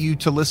invite you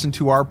to listen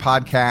to our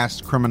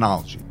podcast,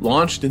 Criminology.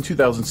 Launched in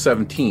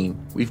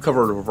 2017, we've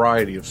covered a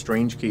variety of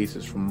strange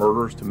cases from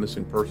murders to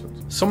missing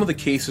persons. Some of the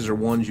cases are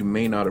ones you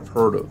may not have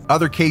heard of.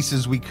 Other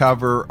cases we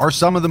cover are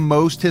some of the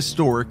most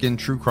historic in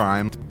true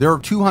crime. There are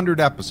 200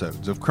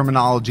 episodes of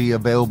Criminology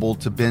available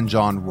to binge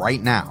on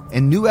right now,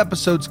 and new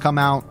episodes come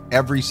out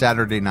every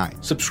Saturday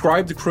night.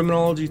 Subscribe to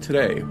Criminology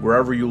today,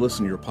 wherever you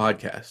listen to your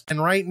podcast.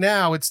 And right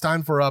now, it's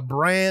time for a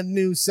brand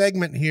new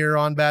segment here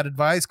on Bad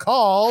Advice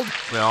called...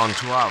 We're on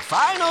to our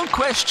final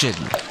question.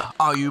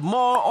 Are you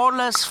more or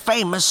less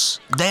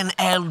famous than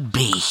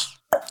LB?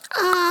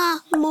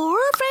 More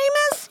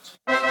famous?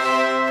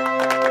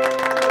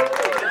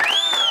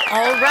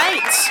 All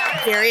right.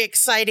 Very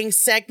exciting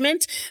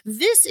segment.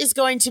 This is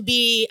going to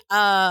be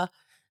a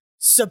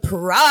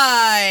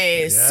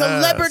surprise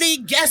celebrity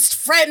guest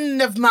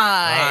friend of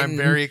mine. I'm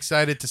very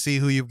excited to see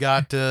who you've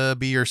got to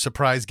be your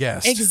surprise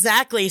guest.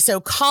 Exactly. So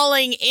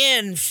calling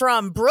in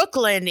from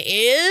Brooklyn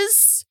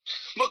is...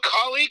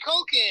 Macaulay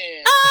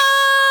Culkin.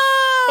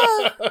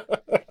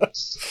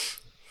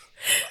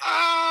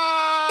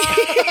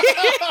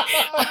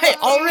 I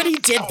already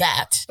did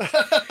that.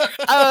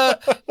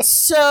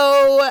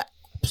 So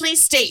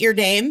please state your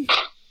name.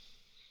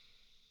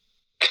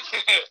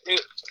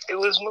 It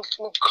was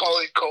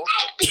Macaulay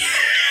Culkin.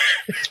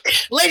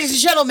 Ladies and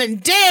gentlemen,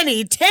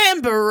 Danny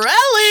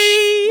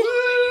Tamborelli.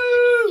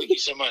 Thank you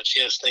so much.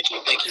 Yes, thank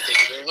you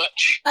very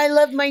much. I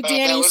love my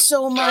Danny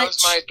so much. That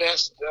was my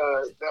best.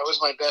 That was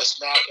my best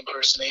Mac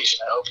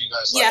impersonation. I hope you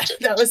guys liked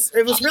it.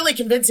 It was really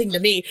convincing to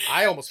me.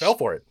 I almost fell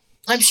for it.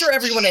 I'm sure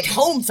everyone at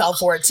home fell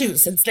for it too,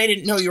 since they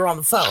didn't know you were on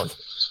the phone.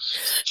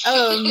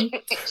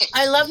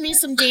 I love me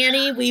some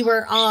Danny. We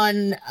were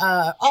on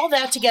All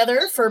That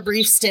Together for a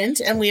brief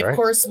stint, and we of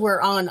course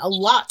were on a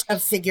lot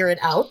of Figure It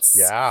Outs.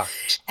 Yeah.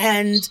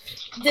 And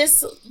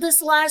this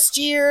last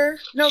year,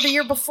 the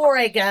year before,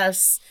 I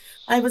guess,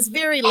 I was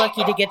very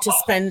lucky to get to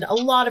spend a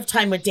lot of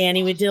time with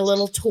Danny. We did a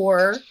little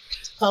tour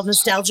called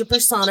Nostalgia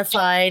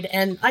Personified,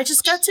 and I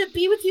just got to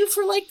be with you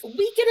for like a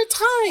week at a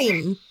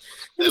time.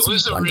 It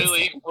was a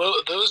really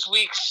those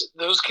weeks,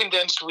 those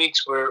condensed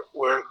weeks were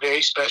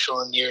very special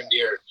and near and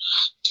dear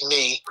to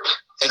me,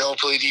 and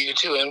hopefully to you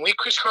too. And we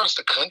crisscrossed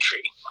the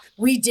country.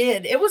 We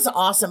did. It was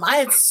awesome. I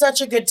had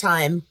such a good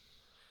time.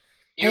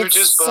 You were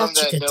just bummed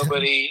that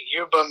nobody.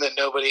 You're bummed that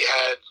nobody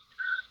had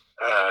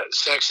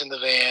sex in the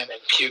van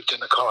and puked in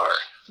the car.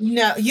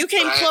 No, you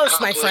came close,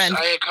 my friend.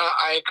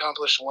 I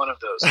accomplished one of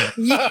those.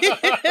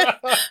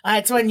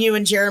 That's when you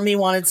and Jeremy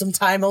wanted some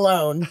time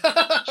alone.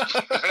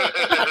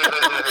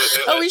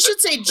 Oh, we should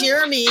say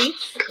Jeremy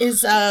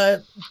is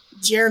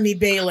Jeremy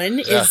Balin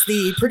is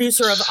the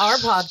producer of our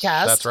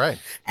podcast. That's right.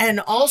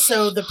 And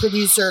also the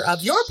producer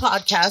of your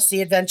podcast,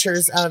 The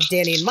Adventures of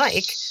Danny and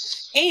Mike,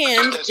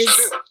 and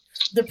is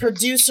the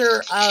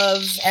producer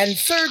of and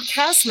third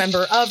cast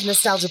member of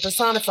Nostalgia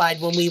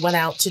Personified when we went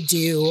out to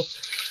do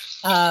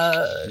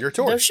your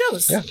tour. Those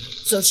shows. Yeah.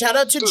 So shout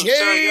out to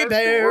Jay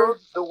Bear.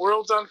 The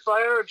world's on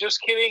fire.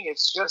 Just kidding.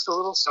 It's just a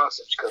little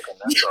sausage cooking.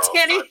 That's all.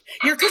 Danny,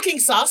 you're cooking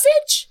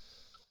sausage?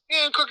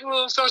 Yeah, I'm cooking a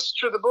little sausage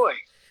for the boy.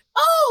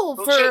 Oh,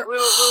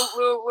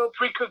 we'll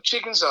pre-cooked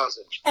chicken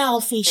sausage.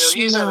 Alfie,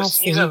 he's on a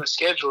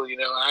schedule.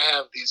 I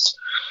have these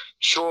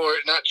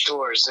not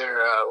chores.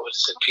 They're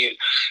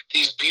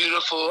these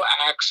beautiful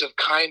acts of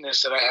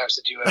kindness that I have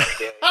to do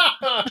every day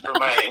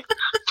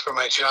for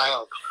my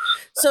child.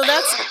 So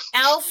that's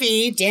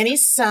Alfie,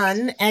 Danny's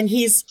son, and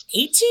he's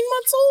 18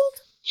 months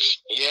old?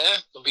 Yeah,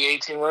 he'll be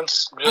 18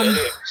 months. Wow.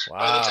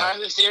 By the time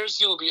this airs,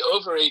 he will be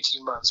over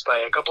 18 months by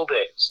a couple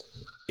days.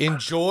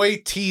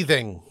 Enjoy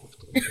teething.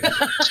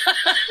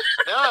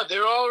 No,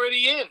 they're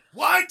already in.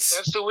 What?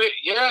 That's the way.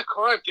 Yeah,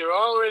 correct. They're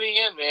already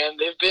in, man.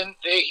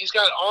 He's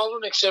got all of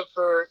them except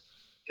for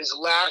his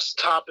last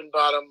top and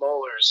bottom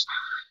molars.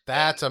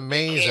 That's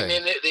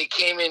amazing. They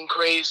came in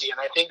crazy, and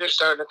I think they're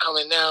starting to come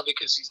in now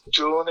because he's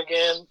drooling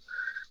again,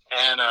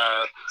 and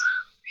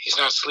he's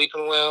not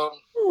sleeping well,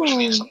 which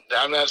means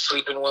I'm not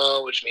sleeping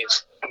well, which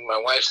means my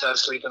wife's not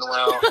sleeping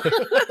well,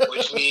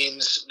 which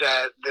means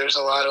that there's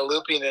a lot of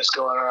loopiness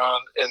going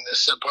around in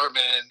this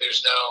apartment, and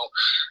there's no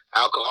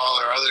alcohol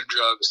or other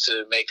drugs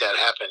to make that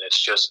happen.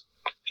 It's just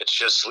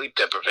sleep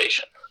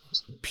deprivation.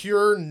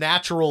 Pure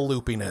natural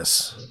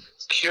loopiness.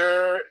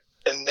 Pure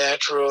and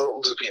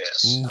natural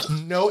loopiness.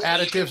 No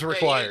additives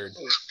required.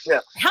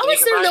 Yeah. How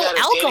is there no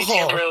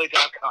alcohol?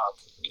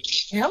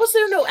 How is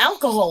there no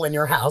alcohol in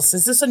your house?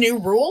 Is this a new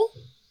rule?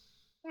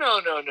 No.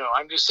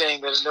 I'm just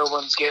saying that no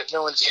one's getting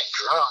drunk.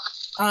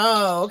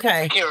 Oh,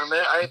 okay. I can't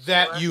remember.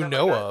 That you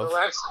know of. The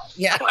last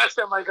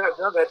time I got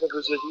drunk, I think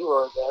was with you,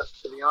 or that,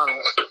 to be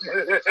honest.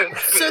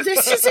 So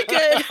this is a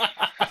good.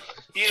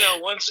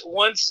 Once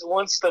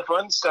the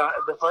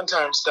fun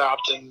time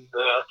stopped, and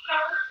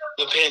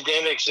the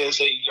pandemic says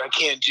that I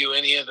can't do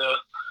any of the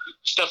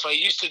stuff I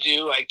used to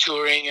do, like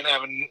touring and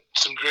having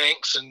some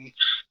drinks and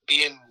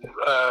being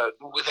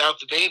without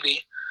the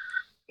baby.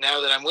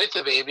 Now that I'm with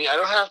the baby, I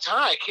don't have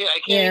time. I can't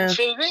even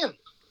fit it in.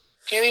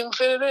 Can't even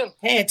fit it in.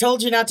 Hey, I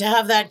told you not to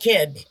have that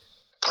kid.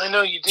 I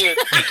know you did.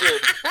 You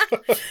did.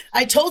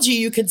 I told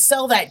you could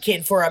sell that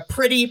kid for a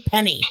pretty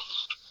penny.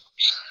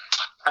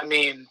 I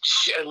mean,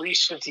 at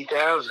least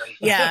 50,000.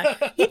 Yeah,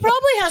 he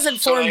probably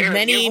hasn't formed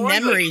many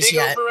memories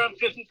yet. Around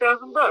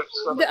 $50,000.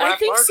 I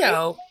think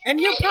so, and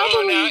he'll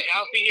probably. Oh, now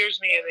Alfie hears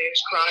me and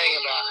he's crying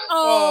about it.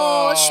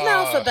 Oh,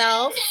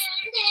 Schmalfabel.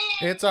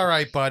 It's all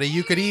right, buddy.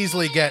 You could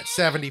easily get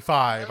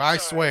 75. I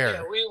swear.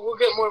 Yeah, we'll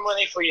get more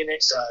money for you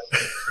next time.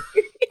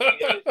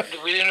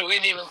 we didn't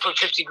even put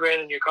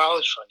 $50,000 in your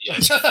college fund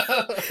yet.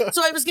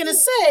 So I was gonna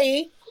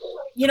say,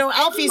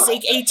 Alfie's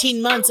like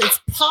 18 months. It's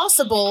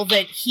possible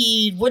that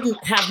he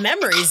wouldn't have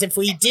memories if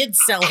we did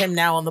sell him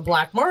now on the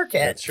black market.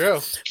 That's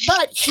true.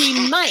 But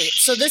he might.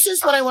 So this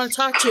is what I want to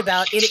talk to you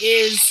about. It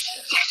is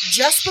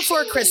just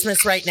before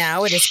Christmas right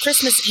now. It is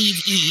Christmas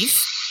Eve.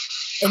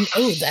 And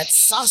that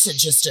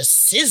sausage is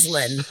just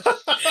sizzling.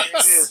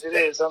 It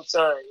is. I'm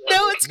sorry.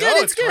 No, it's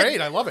good. It's great.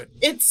 I love it.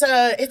 It's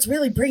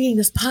really bringing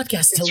this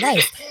podcast to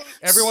life.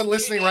 Everyone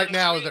listening right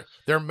now,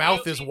 their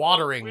mouth is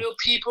watering. Real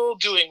people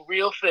doing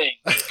real things.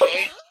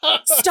 Okay.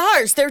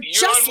 Stars. They're You're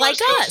just on like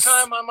West Coast us.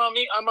 Time, I'm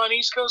on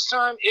East Coast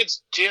time.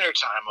 It's dinner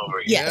time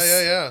over here. Yes.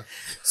 Yeah.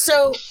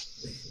 So,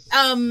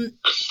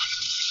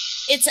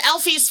 it's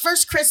Alfie's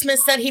first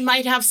Christmas that he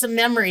might have some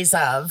memories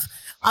of.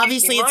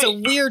 Obviously, it's a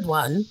weird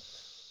one.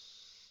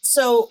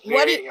 So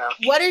what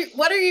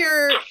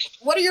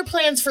are your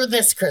plans for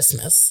this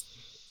Christmas?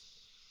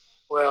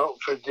 Well,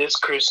 for this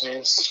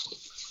Christmas,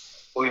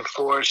 we've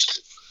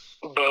forced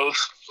both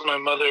my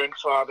mother and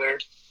father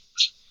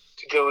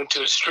to go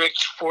into a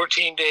strict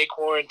 14-day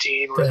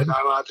quarantine where they're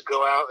not allowed to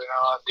go out, they're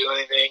not allowed to do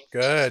anything.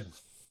 Good.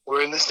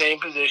 We're in the same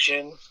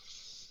position.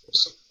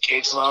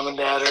 Kate's mom and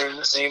dad are in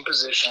the same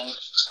position.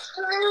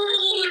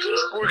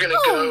 We're gonna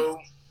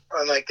go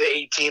on like the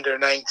 18th or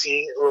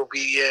 19th. We'll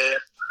be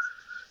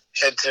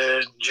head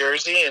to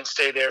Jersey and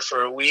stay there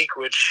for a week,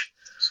 which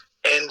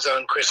ends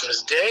on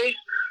Christmas Day.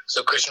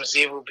 So Christmas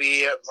Eve will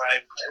be at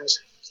my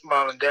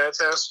mom and dad's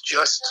house,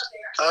 just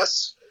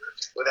us,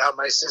 without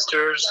my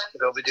sisters.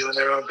 They'll be doing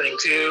their own thing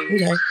too,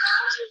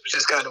 which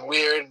is kind of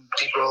weird.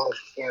 People,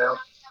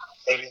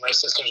 maybe my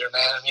sisters are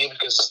mad at me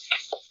because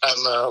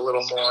I'm a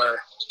little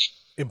more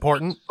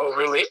important.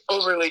 Overly.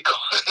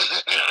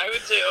 I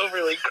would say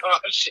overly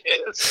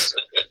cautious.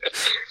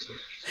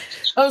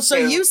 Oh, so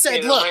you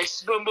said, look.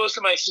 Most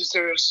of my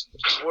sisters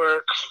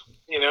work,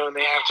 and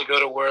they have to go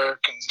to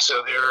work, and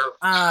so they're,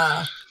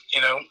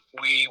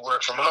 we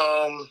work from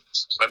home.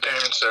 My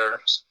parents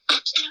are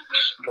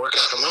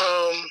working from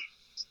home.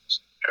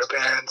 Her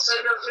parents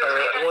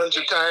are, one's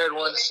retired,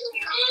 one's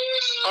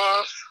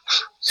off.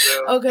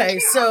 So. Okay,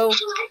 so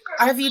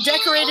have you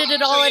decorated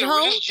it all at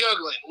home? We're just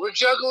juggling.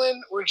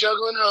 We're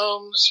juggling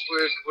homes.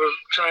 We're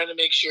trying to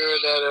make sure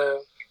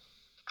that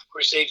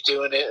we're safe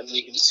doing it, and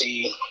we can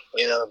see,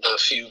 the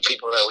few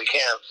people that we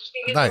can.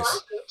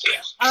 Nice.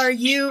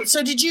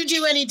 So did you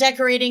do any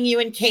decorating, you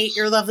and Kate,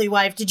 your lovely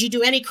wife? Did you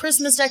do any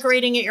Christmas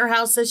decorating at your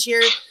house this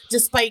year,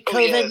 despite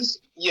COVID?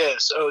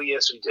 Yes. Oh,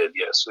 yes, we did.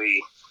 Yes,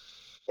 we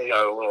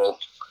got a little.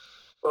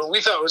 Well,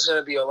 we thought it was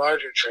going to be a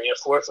larger tree, a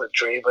 4-foot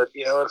tree, but,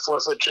 a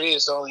 4-foot tree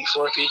is only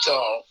 4 feet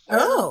tall.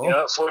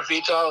 Oh. 4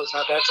 feet tall is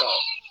not that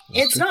tall.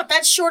 It's not.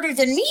 That's shorter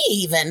than me,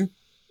 even.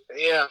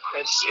 Yeah,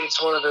 it's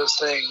one of those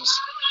things.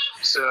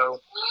 So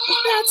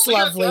that's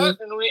lovely.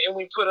 And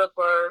we put up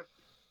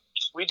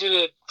we did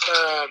it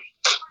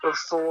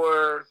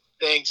before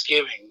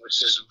Thanksgiving,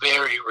 which is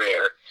very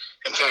rare.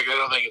 In fact, I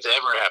don't think it's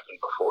ever happened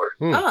before.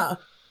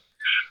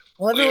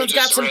 Well, everyone's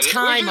got some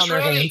time on their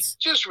hands.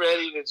 Just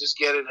ready to just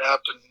get it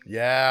up and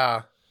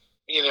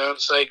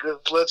it's like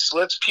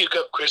let's puke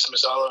up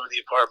Christmas all over the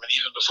apartment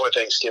even before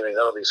Thanksgiving.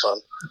 That'll be fun.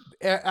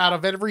 Out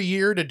of every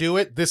year to do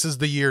it, this is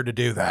the year to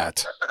do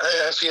that.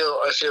 I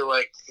feel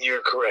like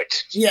you're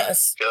correct.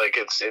 Yes. I feel like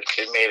it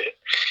made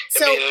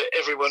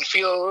everyone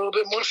feel a little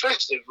bit more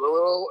festive, a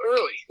little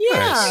early.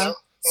 Yeah.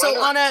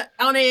 So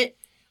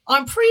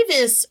on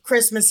previous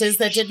Christmases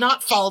that did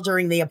not fall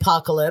during the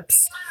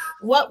apocalypse,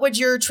 what would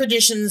your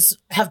traditions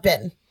have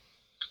been?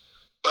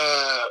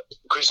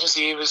 Christmas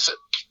Eve is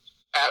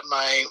at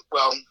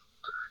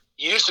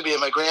used to be at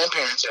my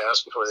grandparents'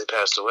 house before they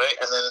passed away,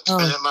 and then it's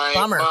been at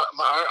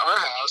our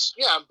house.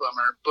 Yeah,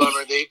 bummer.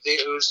 They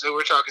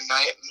were talking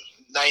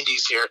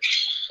 90s here.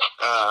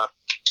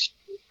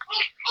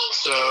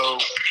 So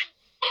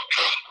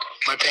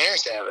my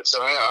parents have it.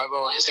 So I've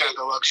always had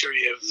the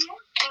luxury of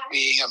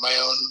being at my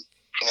own,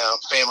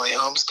 family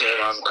homestead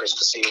on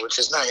Christmas Eve, which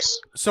is nice.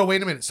 So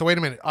wait a minute.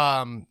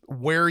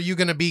 Where are you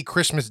going to be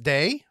Christmas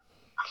Day?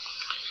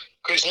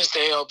 Christmas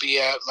Day, I'll be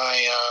at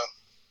my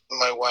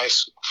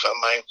wife's,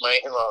 my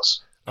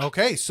in-laws.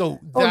 Okay, so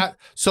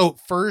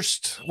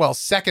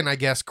second, I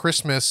guess,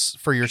 Christmas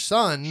for your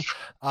son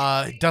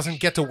doesn't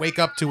get to wake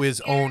up to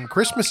his own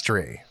Christmas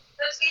tree.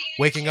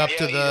 Waking up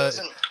to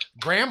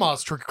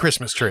grandma's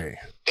Christmas tree.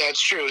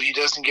 That's true. He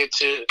doesn't get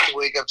to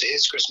wake up to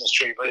his Christmas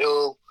tree, but he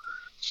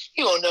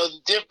won't know the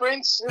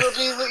difference. It'll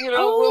be,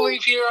 we'll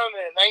leave here on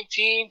the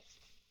 19th,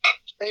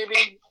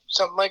 maybe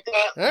something like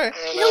that. All right.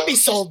 And, He'll be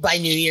sold by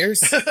New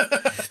Year's.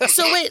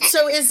 So wait,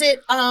 so is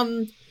it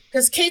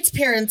because Kate's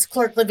parents,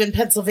 Clark, live in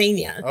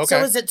Pennsylvania. Okay. So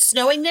is it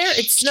snowing there?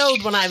 It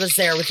snowed when I was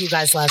there with you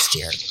guys last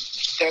year.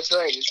 That's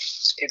right.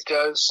 It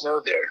does snow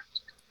there.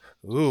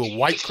 Ooh,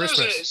 white It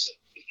Christmas. does.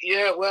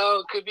 Yeah, well,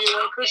 it could be a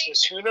white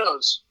Christmas. Who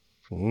knows?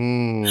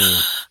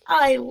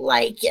 I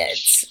like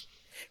it.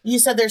 You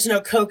said there's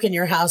no Coke in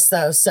your house,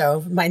 though,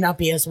 so it might not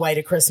be as white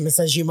a Christmas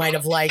as you might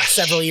have liked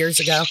several years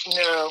ago.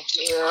 No.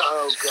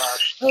 Oh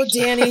gosh. Oh,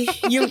 Danny,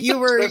 you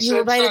were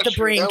right at the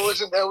brink.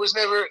 That was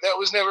never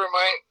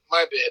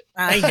my bit.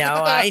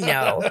 I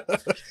know.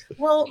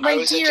 Well, my I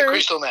was dear, into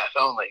crystal meth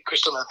only.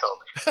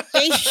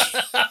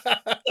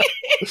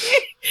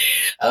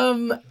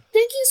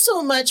 Thank you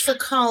so much for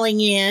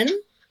calling in.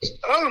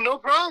 Oh, no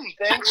problem.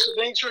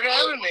 Thanks for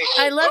having me.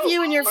 I love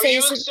you and your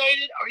face.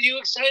 Are you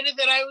excited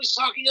that I was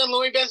talking on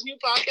Lori Beth's new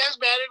podcast,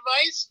 Bad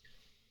Advice,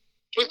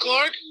 with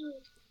Clark?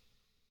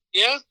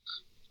 Yeah?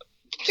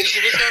 Does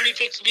this time you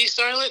fix to be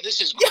silent? This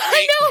is great.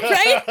 I know,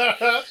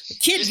 right?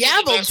 Kid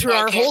yabbled through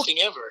our whole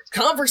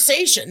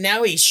conversation.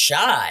 Now he's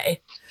shy.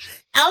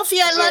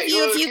 Alfie, I love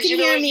you if you can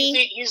hear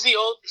me. He's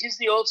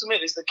the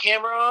ultimate. Is the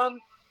camera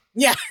on?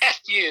 Yeah. F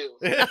you.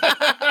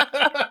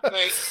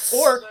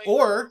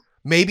 Or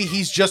maybe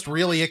he's just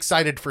really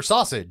excited for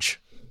sausage.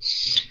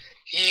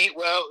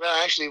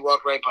 I actually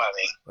walked right by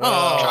me.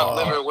 Oh. Chopped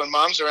liver. When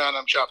mom's around,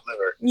 I'm chopped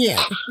liver.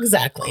 Yeah,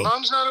 exactly. When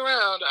mom's not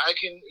around, I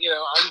can,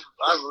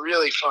 I'm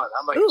really fun.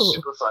 I'm like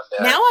super fun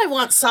dad. Now I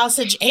want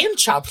sausage and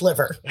chopped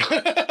liver.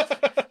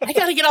 I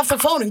got to get off the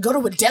phone and go to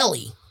a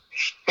deli.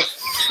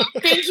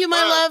 Thank you,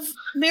 my love.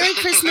 Merry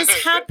Christmas,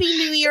 Happy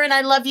New Year, and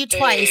I love you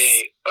twice.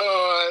 Hey.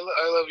 Oh,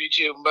 I love you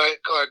too.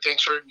 But Clark,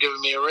 thanks for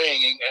giving me a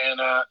ring,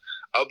 and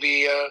I'll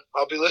be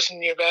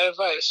listening to your bad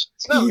advice.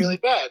 It's not really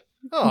bad.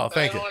 Oh,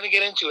 thank you. I don't want to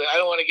get into it.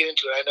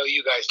 I know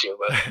you guys do,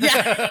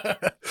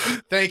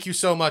 but Thank you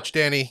so much,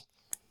 Danny.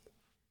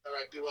 All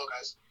right, be well,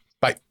 guys.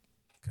 Bye.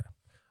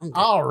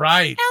 All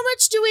right. How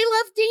much do we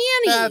love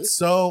Danny? That's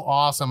so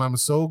awesome. I'm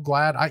so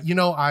glad.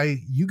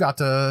 You got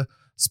to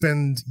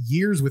spend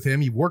years with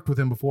him. You've worked with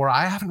him before.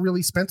 I haven't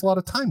really spent a lot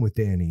of time with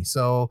Danny,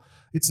 so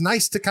it's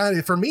nice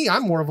to for me,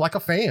 I'm more of like a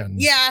fan.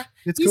 Yeah,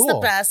 it's he's cool. the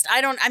best.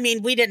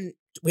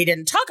 We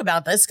didn't talk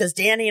about this because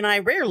Danny and I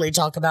rarely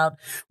talk about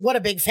what a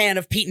big fan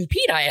of Pete and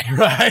Pete I am.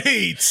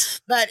 Right.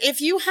 But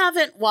if you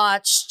haven't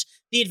watched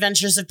The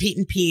Adventures of Pete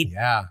and Pete,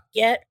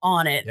 get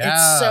on it.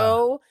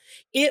 Yeah.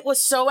 It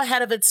was so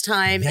ahead of its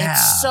time. Yeah.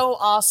 It's so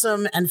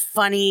awesome and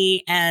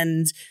funny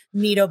and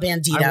Nito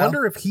Bandito. I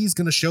wonder if he's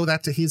going to show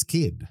that to his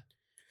kid.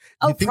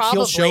 Oh, you think probably.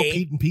 he'll show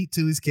Pete and Pete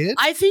to his kid?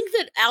 I think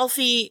that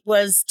Alfie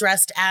was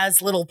dressed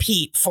as Little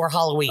Pete for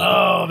Halloween.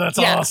 Oh, that's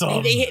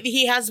awesome.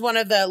 He has one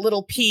of the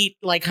Little Pete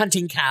like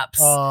hunting caps.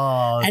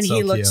 Oh, and so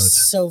he looks cute.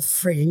 so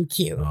freaking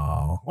cute.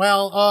 Oh,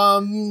 well,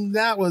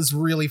 that was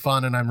really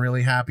fun, and I'm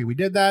really happy we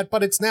did that.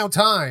 But it's now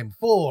time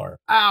for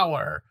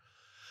our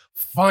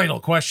final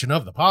question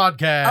of the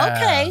podcast.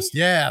 Okay.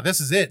 Yeah,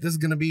 this is it. This is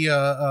going to be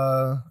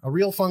a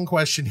real fun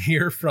question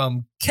here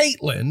from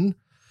Caitlin.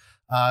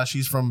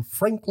 She's from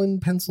Franklin,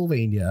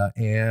 Pennsylvania,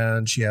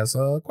 and she has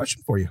a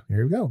question for you.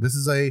 Here we go. This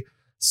is a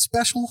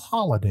special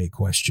holiday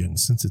question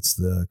since it's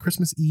the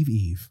Christmas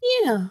Eve.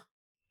 Yeah.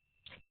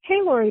 Hey,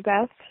 Lori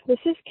Beth. This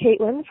is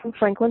Caitlin from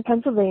Franklin,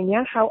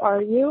 Pennsylvania. How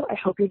are you? I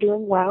hope you're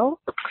doing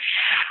well.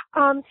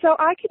 So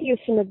I could use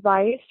some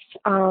advice.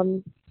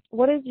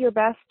 What is your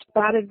best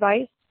bad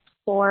advice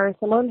for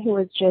someone who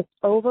is just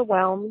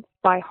overwhelmed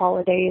by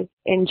holidays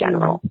in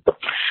general?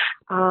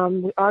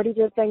 We already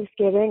did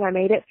Thanksgiving. I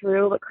made it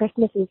through, but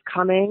Christmas is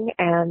coming,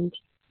 and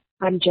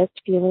I'm just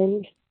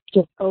feeling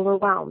just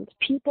overwhelmed.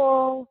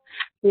 People,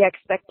 the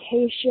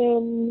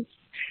expectations,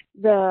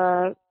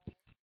 I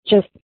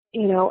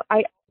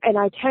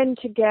tend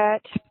to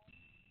get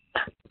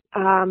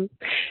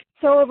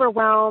so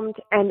overwhelmed,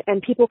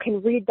 and people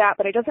can read that,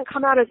 but it doesn't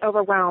come out as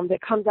overwhelmed.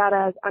 It comes out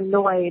as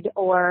annoyed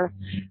or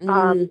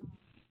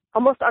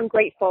almost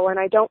ungrateful, and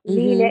I don't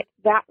mean it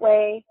that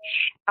way.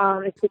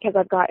 It's because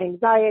I've got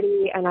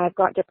anxiety and I've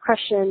got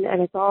depression,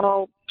 and it's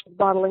all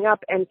bottling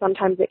up, and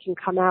sometimes it can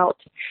come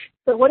out.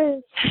 So what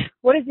is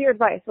your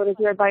advice? What is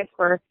your advice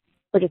for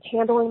just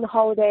handling the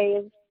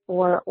holidays,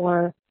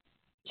 or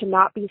to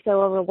not be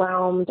so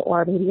overwhelmed,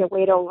 or maybe a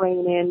way to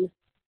rein in,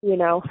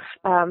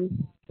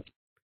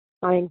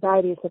 my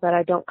anxiety so that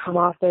I don't come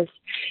off as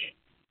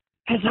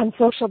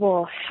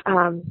unsociable.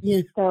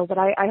 But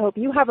I hope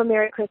you have a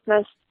Merry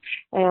Christmas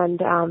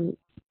and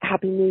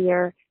Happy New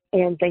Year,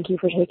 and thank you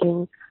for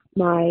taking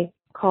my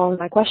call and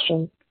my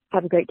question.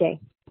 Have a great day.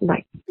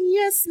 Bye.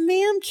 Yes,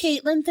 ma'am,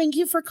 Caitlin. Thank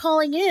you for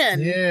calling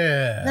in.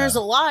 Yeah. There's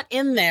a lot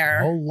in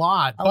there. A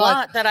lot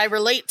that I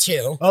relate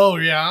to. Oh,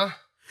 yeah?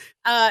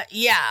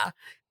 Yeah.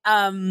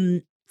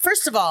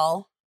 First of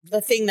all,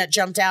 the thing that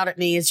jumped out at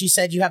me is you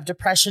said you have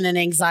depression and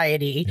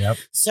anxiety. Yep.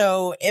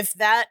 So if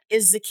that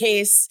is the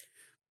case,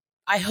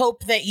 I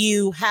hope that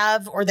you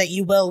have or that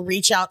you will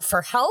reach out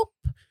for help.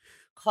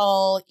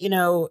 Call,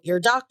 your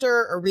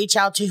doctor or reach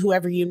out to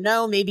whoever you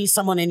know, maybe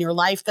someone in your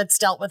life that's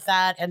dealt with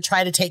that, and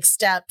try to take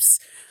steps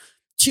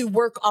to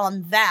work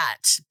on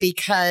that,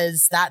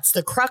 because that's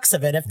the crux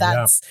of it. If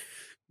that's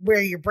where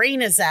your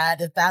brain is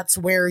at, if that's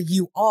where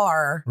you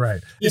are.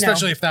 Right.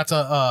 Especially if that's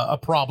a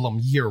problem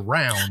year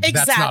round. Exactly.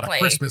 That's not a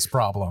Christmas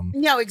problem.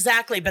 No,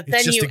 exactly. But It's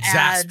then just you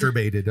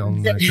exacerbated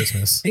on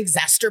Christmas.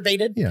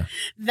 Exacerbated. Yeah.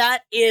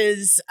 That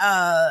is,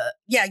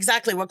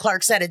 exactly what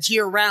Clark said. It's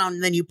year round.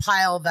 And then you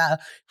pile the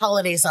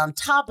holidays on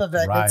top of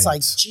it. Right. It's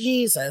like,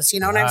 Jesus,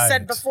 and I've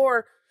said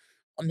before,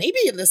 maybe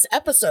in this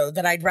episode,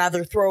 that I'd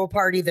rather throw a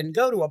party than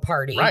go to a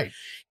party. Right.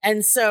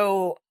 And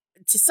so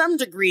to some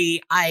degree,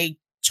 I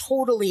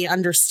totally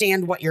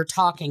understand what you're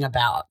talking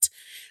about.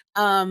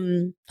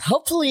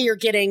 Hopefully you're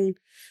getting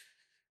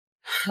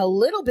a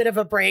little bit of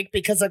a break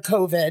because of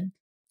COVID.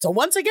 So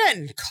once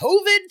again,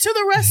 COVID to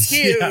the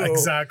rescue. Yeah,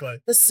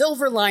 exactly. The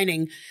silver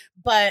lining.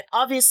 But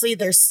obviously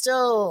there's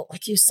still,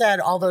 like you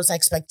said, all those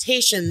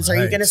expectations. Are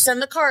you going to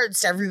send the cards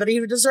to everybody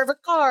who deserve a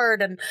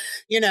card and,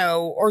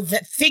 or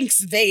that thinks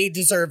they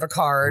deserve a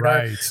card?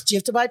 Right. Or do you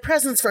have to buy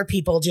presents for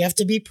people? Do you have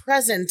to be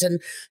present?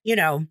 And,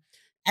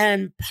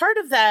 and part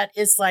of that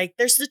is like,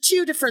 there's the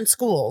two different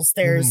schools.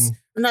 There's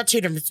not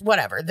two different,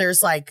 whatever.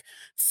 There's like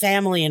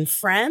family and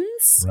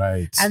friends.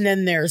 Right. And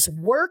then there's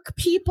work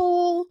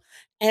people.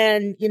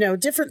 And,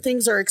 different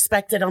things are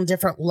expected on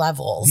different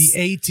levels. The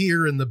A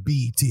tier and the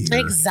B tier.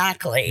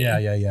 Exactly.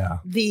 Yeah.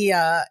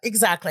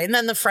 Exactly. And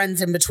then the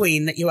friends in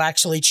between that you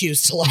actually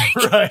choose to like.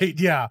 Right.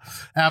 Yeah,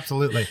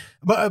 absolutely.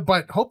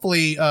 But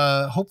hopefully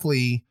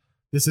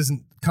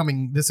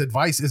this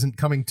advice isn't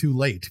coming too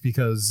late,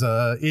 because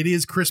it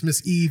is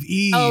Christmas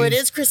Eve. Oh, it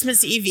is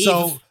Christmas Eve.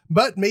 So,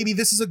 but maybe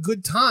this is a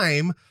good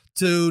time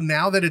to,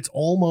 now that it's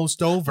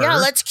almost over. Yeah,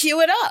 let's cue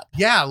it up.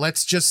 Yeah,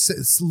 let's just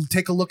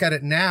take a look at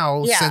it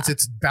now, since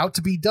it's about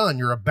to be done.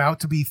 You're about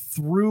to be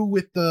through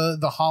with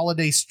the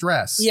holiday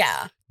stress.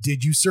 Yeah.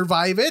 Did you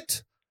survive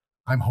it?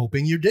 I'm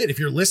hoping you did. If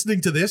you're listening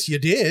to this, you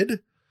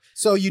did.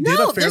 So you did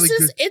a fairly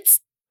good.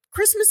 It's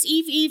Christmas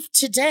Eve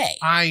today.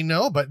 I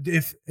know, but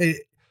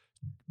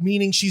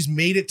meaning she's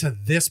made it to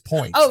this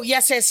point. Oh,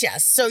 yes.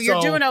 So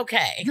you're doing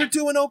okay. You're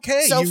doing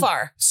okay. So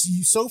far.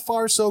 So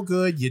far, so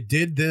good. You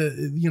did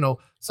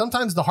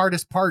sometimes the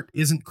hardest part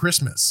isn't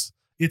Christmas.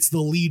 It's the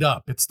lead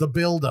up. It's the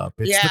build up.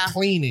 It's the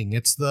cleaning.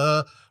 It's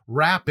the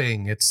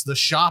wrapping. It's the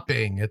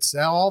shopping. It's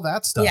all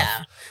that stuff.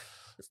 Yeah.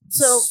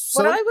 So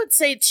what I would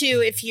say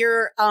too, if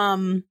you're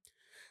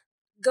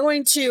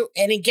going to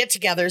any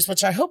get-togethers,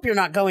 which I hope you're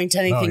not going to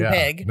anything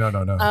big.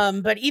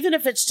 No. But even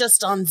if it's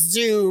just on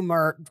Zoom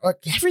or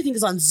everything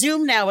is on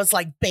Zoom now, is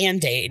like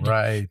Band-Aid.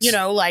 Right.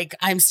 Like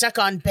I'm stuck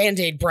on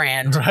Band-Aid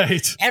brand.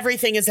 Right.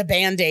 Everything is a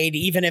Band-Aid,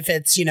 even if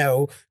it's,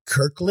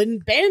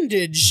 Kirkland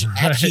bandage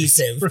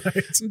adhesive.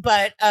 Right.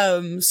 But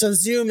so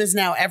Zoom is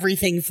now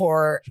everything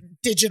for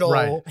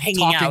digital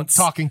hanging out.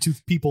 Talking to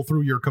people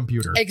through your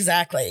computer.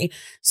 Exactly.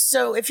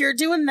 So if you're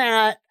doing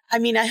that,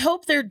 I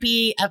hope there'd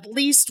be at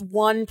least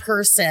one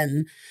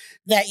person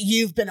that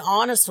you've been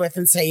honest with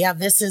and say, yeah,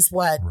 this is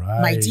what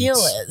my deal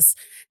is.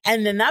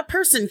 And then that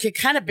person could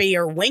kind of be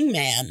your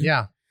wingman.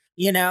 Yeah.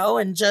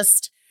 And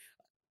just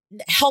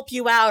help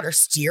you out or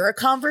steer a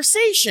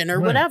conversation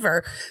or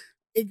whatever.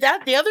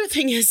 The other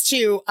thing is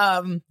to,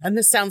 and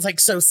this sounds like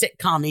so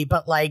sitcom-y,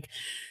 but like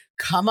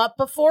come up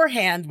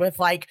beforehand with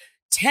like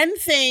 10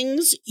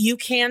 things you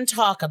can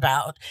talk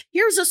about.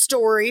 Here's a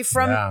story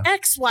from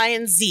X, Y,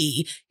 and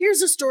Z.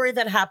 Here's a story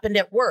that happened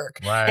at work.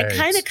 Right. And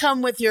kind of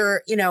come with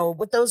your,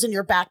 with those in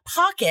your back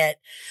pocket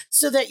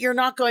so that you're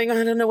not going,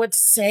 I don't know what to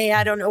say.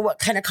 I don't know what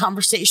kind of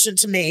conversation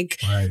to make.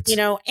 Right.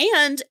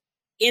 And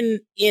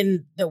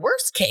in the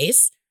worst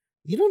case,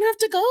 you don't have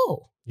to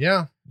go.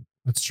 Yeah,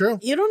 that's true.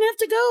 You don't have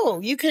to go.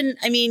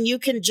 You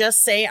can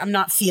just say, I'm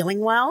not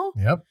feeling well.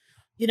 Yep.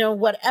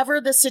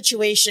 Whatever the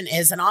situation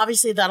is. And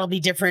obviously that'll be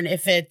different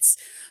if it's,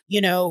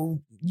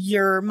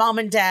 your mom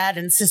and dad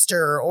and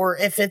sister, or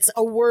if it's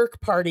a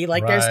work party.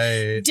 Like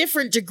there's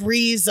different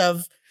degrees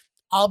of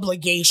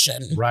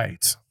obligation.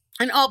 Right.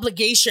 And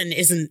obligation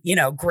isn't,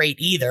 great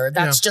either.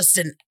 That's just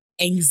an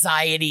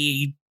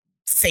anxiety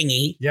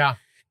thingy. Yeah.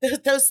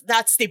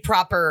 That's the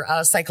proper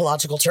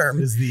psychological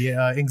term. Is the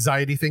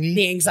anxiety thingy?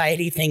 The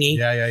anxiety thingy.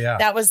 Yeah.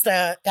 That was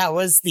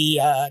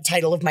the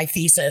title of my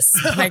thesis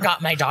when I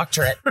got my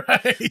doctorate.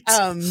 Right.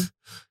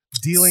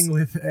 Dealing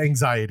with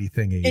anxiety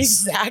thingies.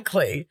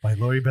 Exactly. By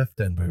Lori Beth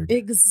Denberg.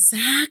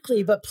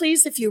 Exactly. But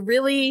please, if you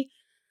really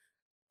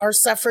are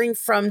suffering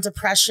from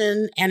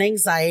depression and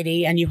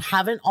anxiety and you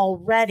haven't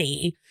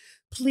already,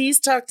 please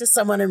talk to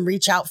someone and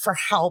reach out for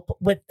help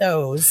with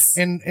those.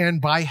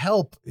 And by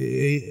help,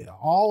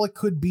 all it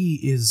could be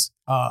is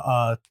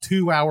a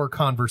 2-hour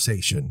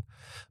conversation.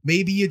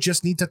 Maybe you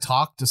just need to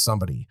talk to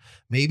somebody.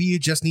 Maybe you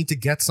just need to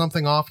get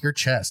something off your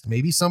chest.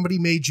 Maybe somebody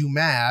made you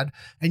mad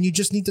and you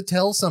just need to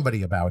tell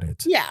somebody about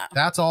it. Yeah.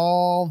 That's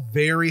all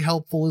very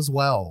helpful as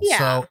well. Yeah.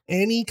 So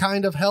any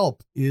kind of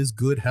help is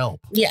good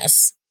help.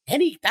 Yes.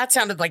 That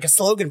sounded like a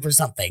slogan for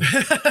something.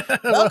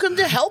 Welcome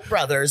to Help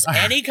Brothers.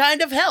 Any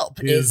kind of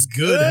help is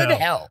good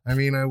help. I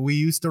mean, we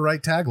used to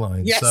write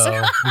taglines, Yes.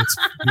 so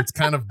it's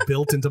kind of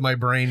built into my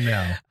brain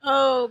now.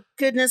 Oh,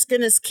 goodness.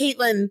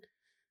 Caitlin,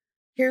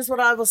 here's what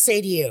I will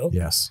say to you.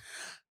 Yes.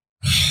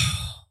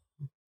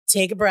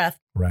 Take a breath.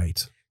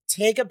 Right.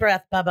 Take a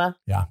breath, Bubba.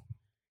 Yeah.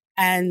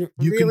 And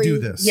You really, can do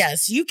this.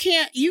 Yes, you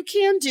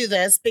can do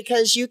this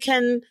because you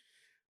can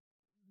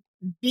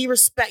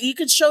you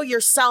can show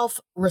yourself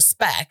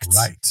respect.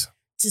 Right.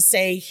 To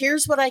say,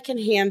 here's what I can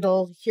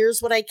handle,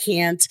 here's what I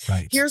can't,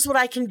 Right. here's what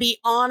I can be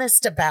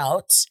honest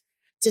about,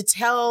 to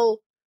tell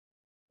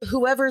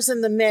whoever's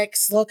in the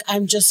mix, look,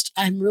 I'm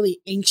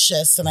really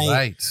anxious and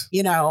I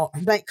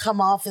might come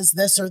off as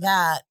this or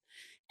that.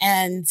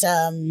 And,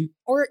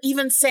 or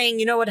even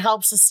saying, what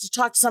helps us to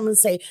talk to someone and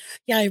say,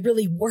 yeah, I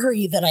really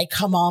worry that I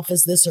come off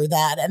as this or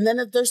that. And then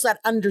if there's that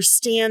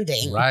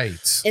understanding,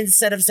 right?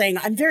 Instead of saying,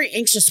 I'm very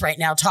anxious right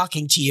now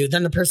talking to you,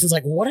 then the person's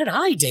like, what did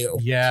I do?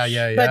 Yeah.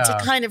 But to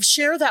kind of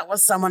share that with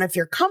someone, if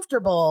you're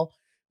comfortable,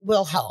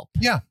 will help.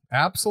 Yeah,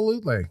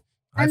 absolutely.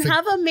 And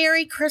have a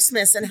Merry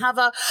Christmas and have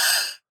a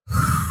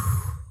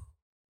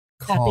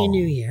Happy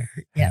New Year.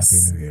 Yes.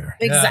 Happy New Year.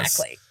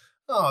 Exactly. Yes.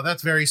 Oh,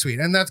 that's very sweet.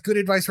 And that's good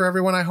advice for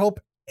everyone. I hope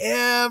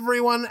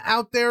everyone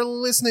out there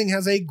listening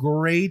has a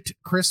great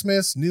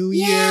Christmas, New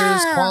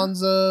Year's,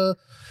 Kwanzaa,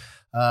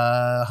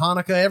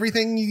 Hanukkah,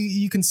 everything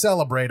you can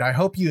celebrate. I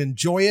hope you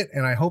enjoy it,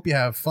 and I hope you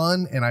have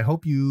fun, and I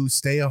hope you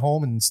stay at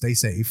home and stay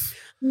safe.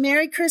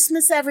 Merry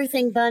Christmas,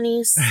 everything,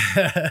 bunnies.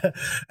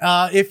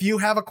 If you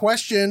have a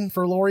question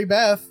for Lori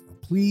Beth,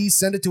 please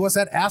send it to us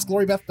at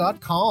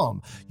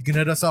AskLoriBeth.com. You can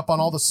hit us up on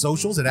all the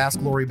socials at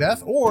Ask Lori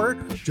Beth, or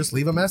just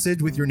leave a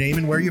message with your name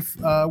and where you're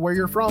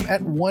from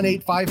at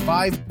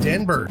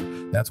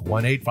 1-855-DENBERG. That's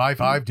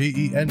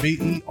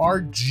 1-855-DENBERG.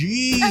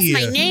 That's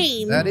my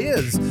name. That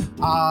is.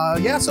 I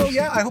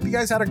hope you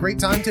guys had a great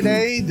time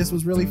today. This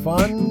was really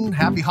fun.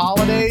 Happy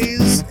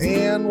holidays,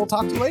 and we'll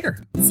talk to you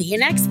later. See you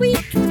next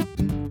week.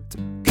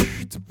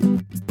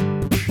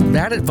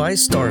 Bad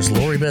Advice stars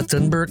Lori Beth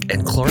Denberg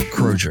and Clark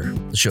Crozier.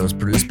 The show is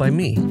produced by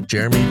me,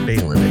 Jeremy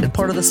Balin, and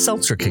part of the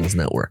Seltzer Kings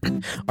Network.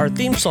 Our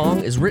theme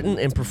song is written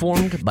and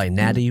performed by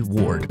Natty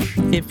Ward.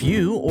 If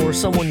you or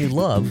someone you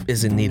love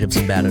is in need of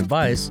some bad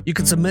advice, you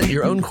can submit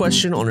your own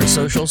question on our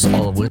socials,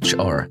 all of which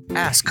are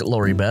Ask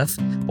Lori Beth,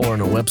 or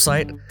on our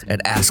website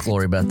at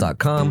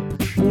AskLoriBeth.com,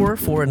 or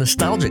for a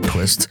nostalgic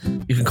twist,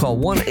 you can call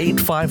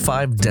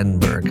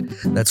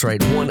 1-855-DENBERG. That's right,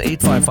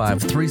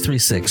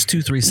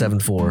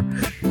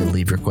 1-855-336-2374, and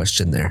leave your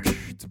question there.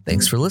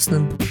 Thanks for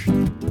listening.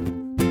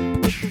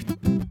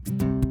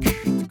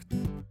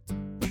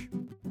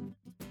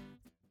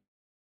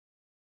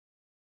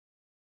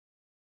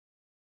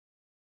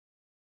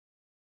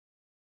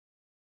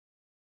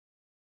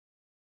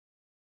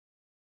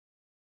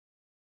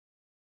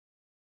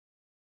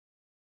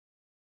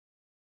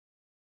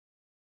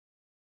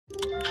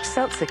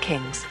 Seltzer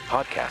Kings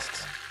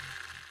podcasts.